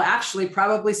that will actually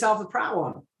probably solve the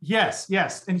problem. Yes.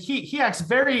 And he acts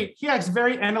very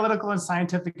analytical and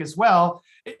scientific as well.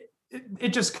 It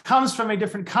just comes from a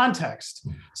different context.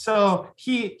 So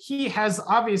he has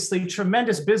obviously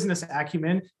tremendous business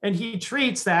acumen, and he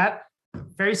treats that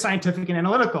very scientific and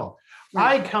analytical.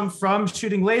 Right. I come from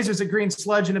shooting lasers at green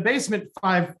sludge in a basement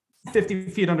 50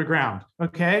 feet underground.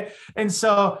 Okay. And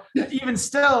so even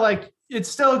still, like, it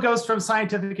still goes from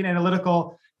scientific and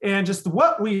analytical, and just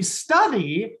what we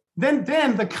study, then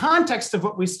the context of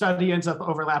what we study ends up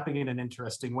overlapping in an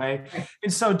interesting way.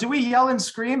 And so do we yell and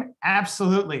scream?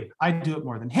 Absolutely. I do it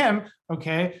more than him.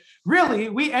 Okay. Really,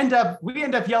 we end up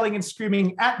yelling and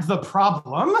screaming at the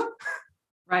problem.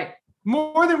 Right.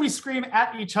 More than we scream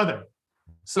at each other.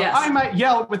 So yes. I might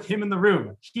yell with him in the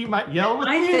room. He might yell with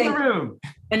me in the room.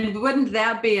 And wouldn't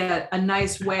that be a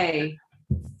nice way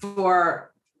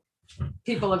for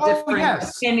people of different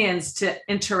opinions to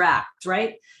interact,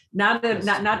 right? Not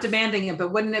demanding it,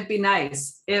 but wouldn't it be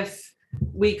nice if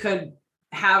we could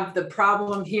have the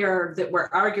problem here that we're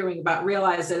arguing about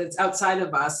realize that it's outside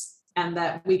of us, and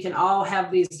that we can all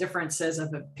have these differences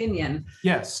of opinion.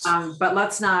 Yes. But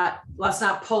let's not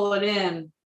pull it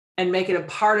in and make it a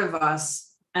part of us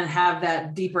and have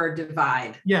that deeper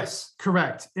divide. Yes,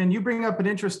 correct. And you bring up an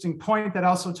interesting point that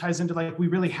also ties into, like, we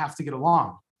really have to get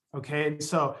along. Okay. And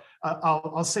so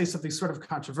I'll say something sort of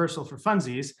controversial for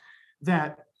funsies,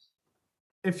 that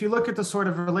if you look at the sort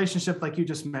of relationship like you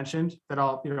just mentioned, that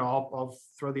I'll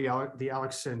throw the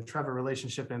Alex and Trevor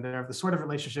relationship in there, the sort of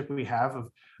relationship we have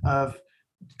of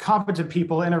competent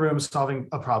people in a room solving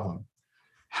a problem.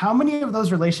 How many of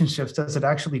those relationships does it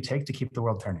actually take to keep the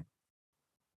world turning?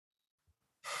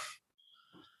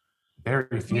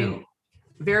 Very few.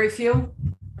 Very few?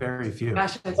 Very few.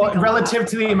 Gosh, relative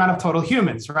to the amount of total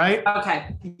humans, right?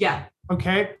 Okay. Yeah.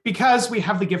 Okay. Because we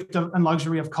have the gift and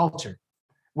luxury of culture,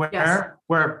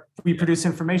 where we produce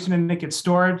information and it gets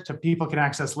stored so people can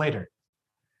access later.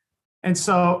 And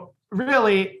so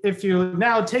really, if you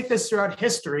now take this throughout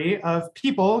history of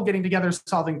people getting together,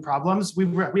 solving problems,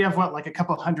 we have like a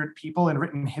couple hundred people in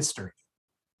written history.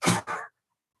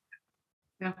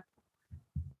 Yeah.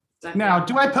 Now,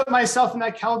 do I put myself in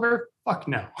that caliber? Fuck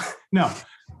no. No.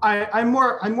 I'm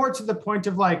more to the point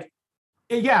of, like,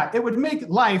 yeah, it would make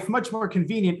life much more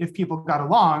convenient if people got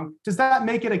along. Does that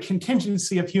make it a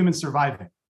contingency of human surviving?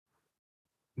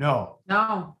 No.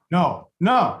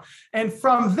 And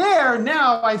from there,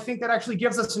 now I think that actually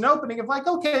gives us an opening of, like,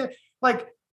 okay, like,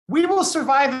 we will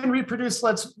survive and reproduce.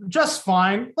 Let's just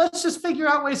fine. Let's just figure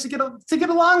out ways to get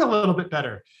along a little bit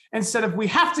better, instead of we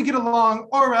have to get along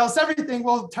or else everything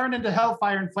will turn into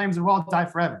hellfire and flames and we'll all die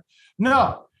forever.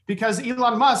 No, because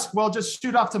Elon Musk will just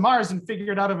shoot off to Mars and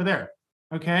figure it out over there.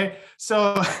 Okay,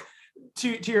 so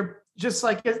to your just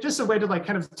a way to, like,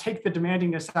 kind of take the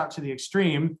demandingness out to the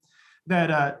extreme.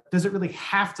 That does it really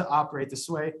have to operate this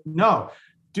way? No.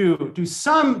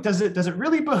 Does it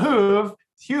really behoove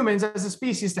humans as a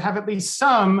species to have at least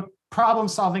some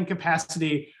problem-solving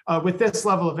capacity with this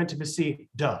level of intimacy?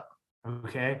 Duh.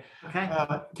 Okay.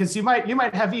 Because you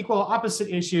might have equal opposite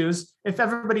issues if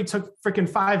everybody took freaking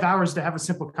 5 hours to have a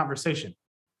simple conversation.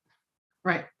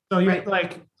 Right. So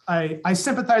like, I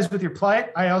sympathize with your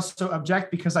plight. I also object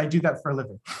because I do that for a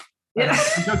living. Yeah.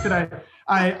 I joke that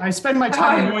I spend my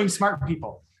time annoying smart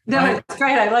people. No, right? It's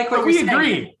great. I like what you're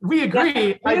saying. We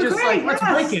agree. Yeah, let's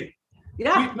break it.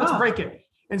 Yeah. Let's break it.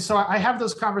 And so I have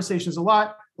those conversations a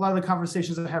lot. A lot of the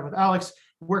conversations I have with Alex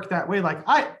work that way. Like,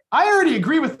 I already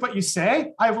agree with what you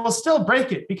say. I will still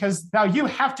break it because now you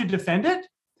have to defend it.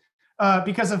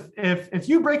 Because if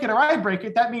you break it or I break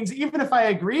it, that means even if I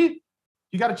agree,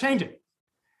 you got to change it.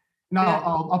 No, yeah.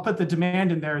 I'll put the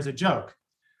demand in there as a joke.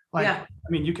 Like, yeah. I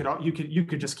mean, you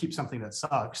could just keep something that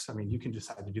sucks. I mean, you can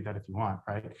decide to do that if you want,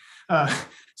 right?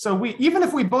 So even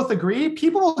if we both agree,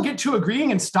 people will get to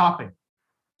agreeing and stopping.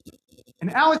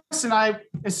 And Alex and I,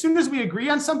 as soon as we agree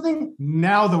on something,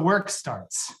 now the work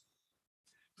starts.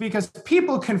 Because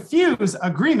people confuse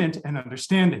agreement and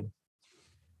understanding.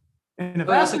 In a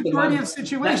vast majority of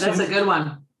situations. That's a good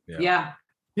one. Yeah.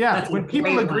 Yeah. When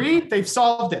people agree, they've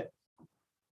solved it.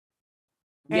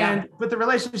 And with the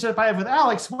relationship I have with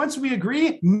Alex, once we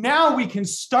agree, now we can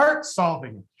start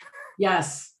solving.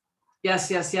 Yes.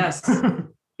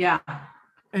 Yeah.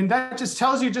 And that just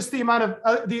tells you just the amount of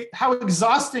how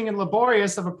exhausting and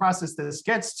laborious of a process this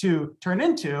gets to turn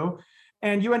into.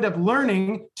 And you end up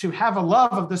learning to have a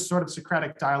love of this sort of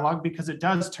Socratic dialogue, because it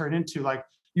does turn into like,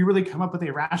 you really come up with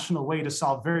a rational way to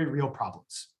solve very real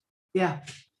problems. Yeah.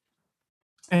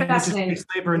 And it just takes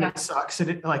labor and it sucks. And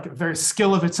it like a very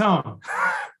skill of its own,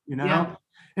 you know? Yeah.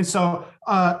 And so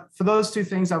for those two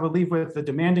things, I would leave with the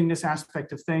demandingness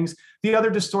aspect of things. The other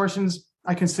distortions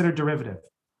I consider derivative.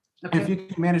 Okay. If you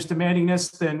can manage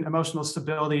demandingness, then emotional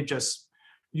stability,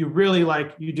 you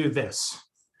really you do this.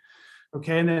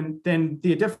 Okay. And then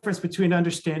the difference between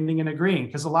understanding and agreeing,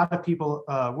 because a lot of people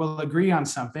will agree on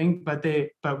something, but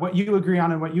what you agree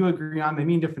on and what you agree on, they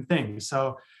mean different things.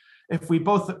 So if we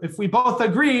both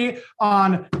agree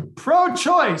on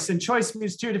pro-choice, and choice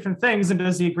means two different things, then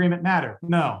does the agreement matter?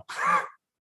 No.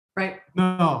 Right.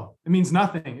 No, it means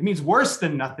nothing. It means worse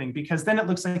than nothing, because then it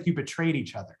looks like you betrayed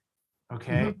each other.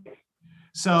 Okay. Mm-hmm.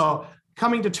 So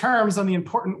coming to terms on the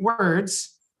important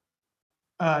words,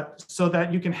 so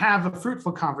that you can have a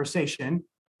fruitful conversation.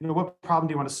 What problem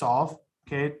do you want to solve?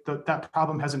 Okay, that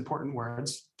problem has important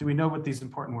words. Do we know what these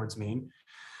important words mean?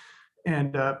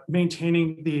 And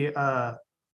maintaining a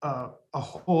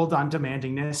hold on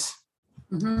demandingness,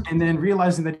 and then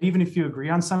realizing that even if you agree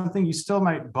on something, you still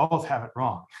might both have it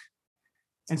wrong.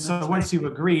 And so once you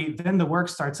agree, then the work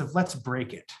starts of let's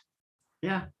break it.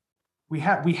 Yeah. We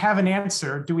have an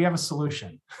answer. Do we have a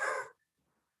solution?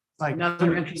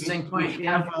 Another interesting point.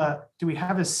 Do we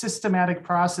have a systematic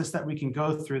process that we can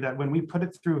go through, that when we put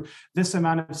it through this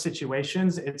amount of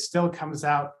situations, it still comes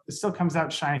out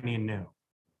shiny and new?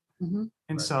 Mm-hmm.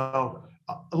 And so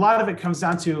a lot of it comes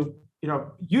down to,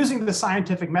 using the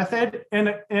scientific method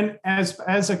and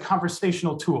as a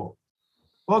conversational tool.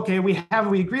 Okay, we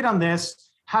agreed on this.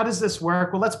 How does this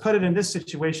work? Well, let's put it in this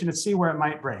situation and see where it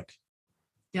might break.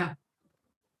 Yeah.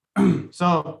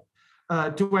 So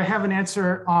do I have an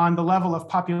answer on the level of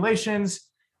populations?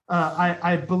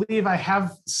 I believe I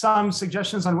have some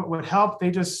suggestions on what would help.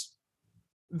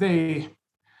 I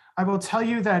will tell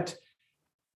you that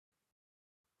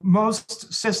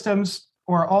most systems,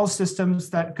 or all systems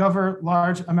that govern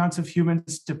large amounts of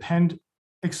humans, depend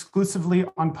exclusively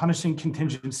on punishing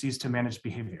contingencies to manage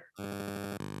behavior.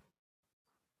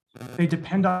 They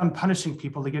depend on punishing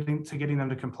people to getting them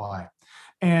to comply.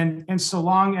 And so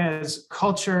long as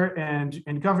culture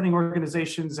and governing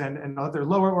organizations and other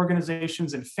lower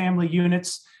organizations and family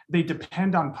units, they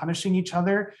depend on punishing each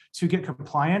other to get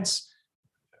compliance,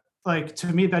 to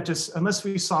me, that just, unless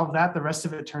we solve that, the rest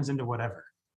of it turns into whatever.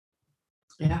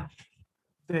 Yeah.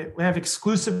 We have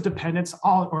exclusive dependence,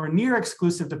 or near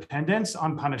exclusive dependence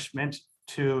on punishment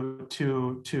to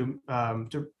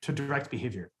direct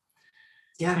behavior.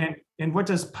 Yeah. And what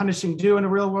does punishing do in a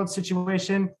real world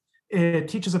situation? It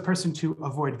teaches a person to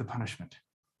avoid the punishment.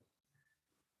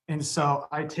 And so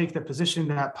I take the position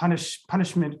that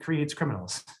punishment creates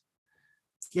criminals.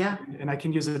 Yeah. And I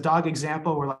can use a dog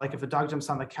example where, if the dog jumps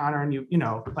on the counter and you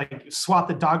swat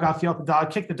the dog off, yell at the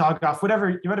dog, kick the dog off, whatever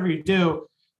you do.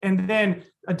 And then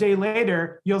a day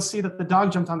later, you'll see that the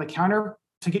dog jumped on the counter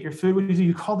to get your food. What do?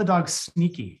 You call the dog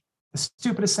sneaky. The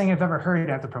stupidest thing I've ever heard,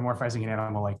 anthropomorphizing an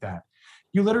animal like that.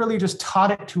 You literally just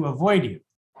taught it to avoid you.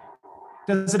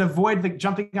 Does it avoid the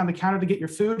jumping on the counter to get your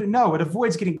food? No, it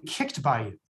avoids getting kicked by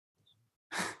you.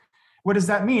 What does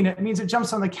that mean? It means it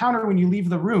jumps on the counter when you leave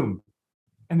the room.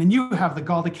 And then you have the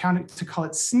gall to call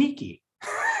it sneaky.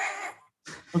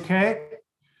 Okay?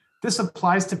 This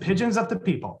applies to pigeons up to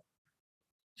people.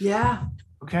 Yeah.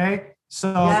 Okay?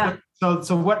 So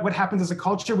what happens as a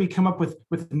culture? We come up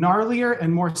with gnarlier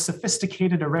and more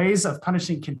sophisticated arrays of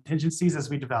punishing contingencies as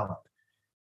we develop.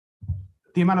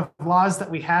 The amount of laws that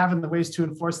we have and the ways to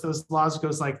enforce those laws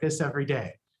goes like this every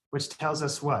day, which tells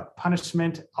us what?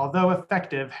 Punishment, although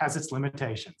effective, has its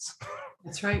limitations.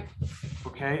 That's right.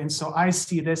 Okay, and so I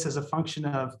see this as a function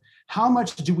of how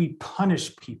much do we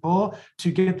punish people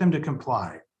to get them to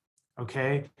comply?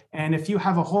 Okay, and if you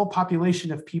have a whole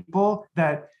population of people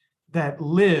that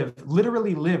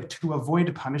literally live to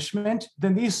avoid punishment,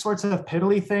 then these sorts of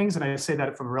piddly things, and I say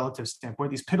that from a relative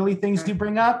standpoint, these piddly things you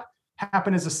bring up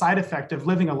happen as a side effect of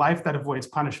living a life that avoids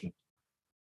punishment.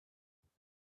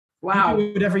 Wow. You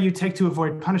do whatever you take to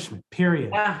avoid punishment, period.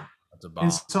 Yeah. That's a bomb.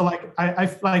 And so I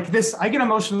like this, I get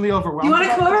emotionally overwhelmed. You want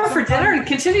to come over for dinner and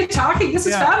continue talking? This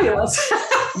is fabulous.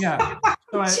 Yeah.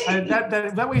 So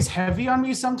that weighs heavy on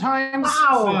me sometimes.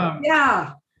 Wow.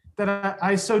 Yeah. That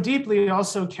I so deeply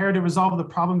also care to resolve the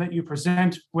problem that you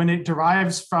present when it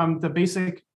derives from the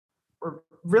basic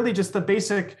really just the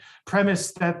basic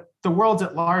premise that the world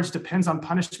at large depends on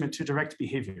punishment to direct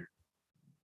behavior.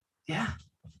 Yeah.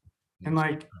 And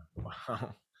like,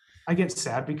 Wow. I get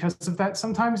sad because of that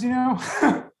sometimes,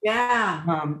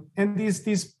 Yeah. And these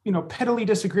piddly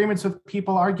disagreements with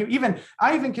people argue.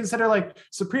 I even consider like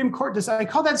Supreme Court I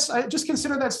just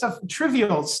consider that stuff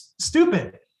trivial,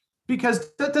 stupid,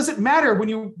 because that doesn't matter when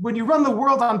you run the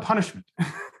world on punishment.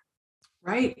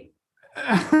 Right.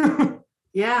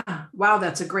 Yeah. Wow.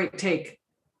 That's a great take.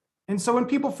 And so when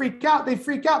people freak out, they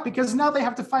freak out because now they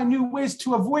have to find new ways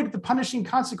to avoid the punishing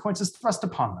consequences thrust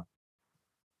upon them.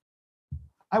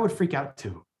 I would freak out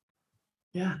too.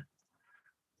 Yeah.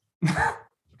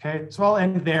 Okay, so I'll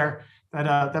end there.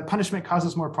 That punishment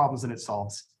causes more problems than it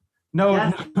solves.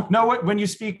 Know what when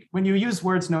you use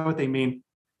words, know what they mean.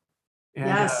 And,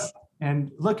 yes.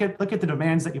 And look at the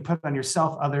demands that you put on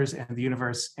yourself, others, and the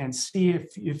universe, and see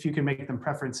if you can make them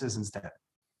preferences instead.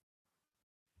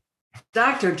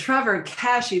 Dr. Trevor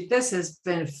Kashey, this has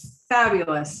been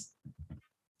fabulous.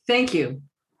 Thank you.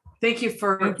 Thank you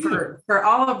for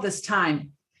all of this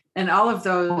time and all of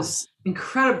those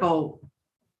incredible,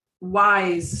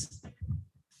 wise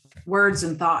words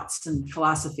and thoughts and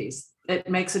philosophies. It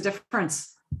makes a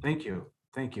difference. Thank you.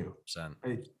 Thank you.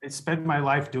 100%. I spent my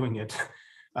life doing it.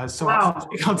 So wow.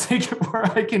 I'll take it where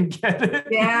I can get it.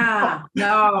 Yeah.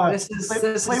 No,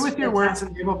 play with your words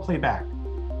and they will play back.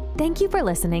 Thank you for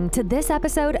listening to this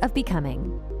episode of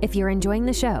Becoming. If you're enjoying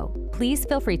the show, please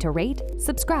feel free to rate,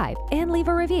 subscribe, and leave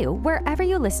a review wherever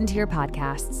you listen to your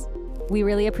podcasts. We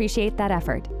really appreciate that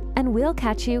effort, and we'll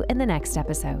catch you in the next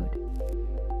episode.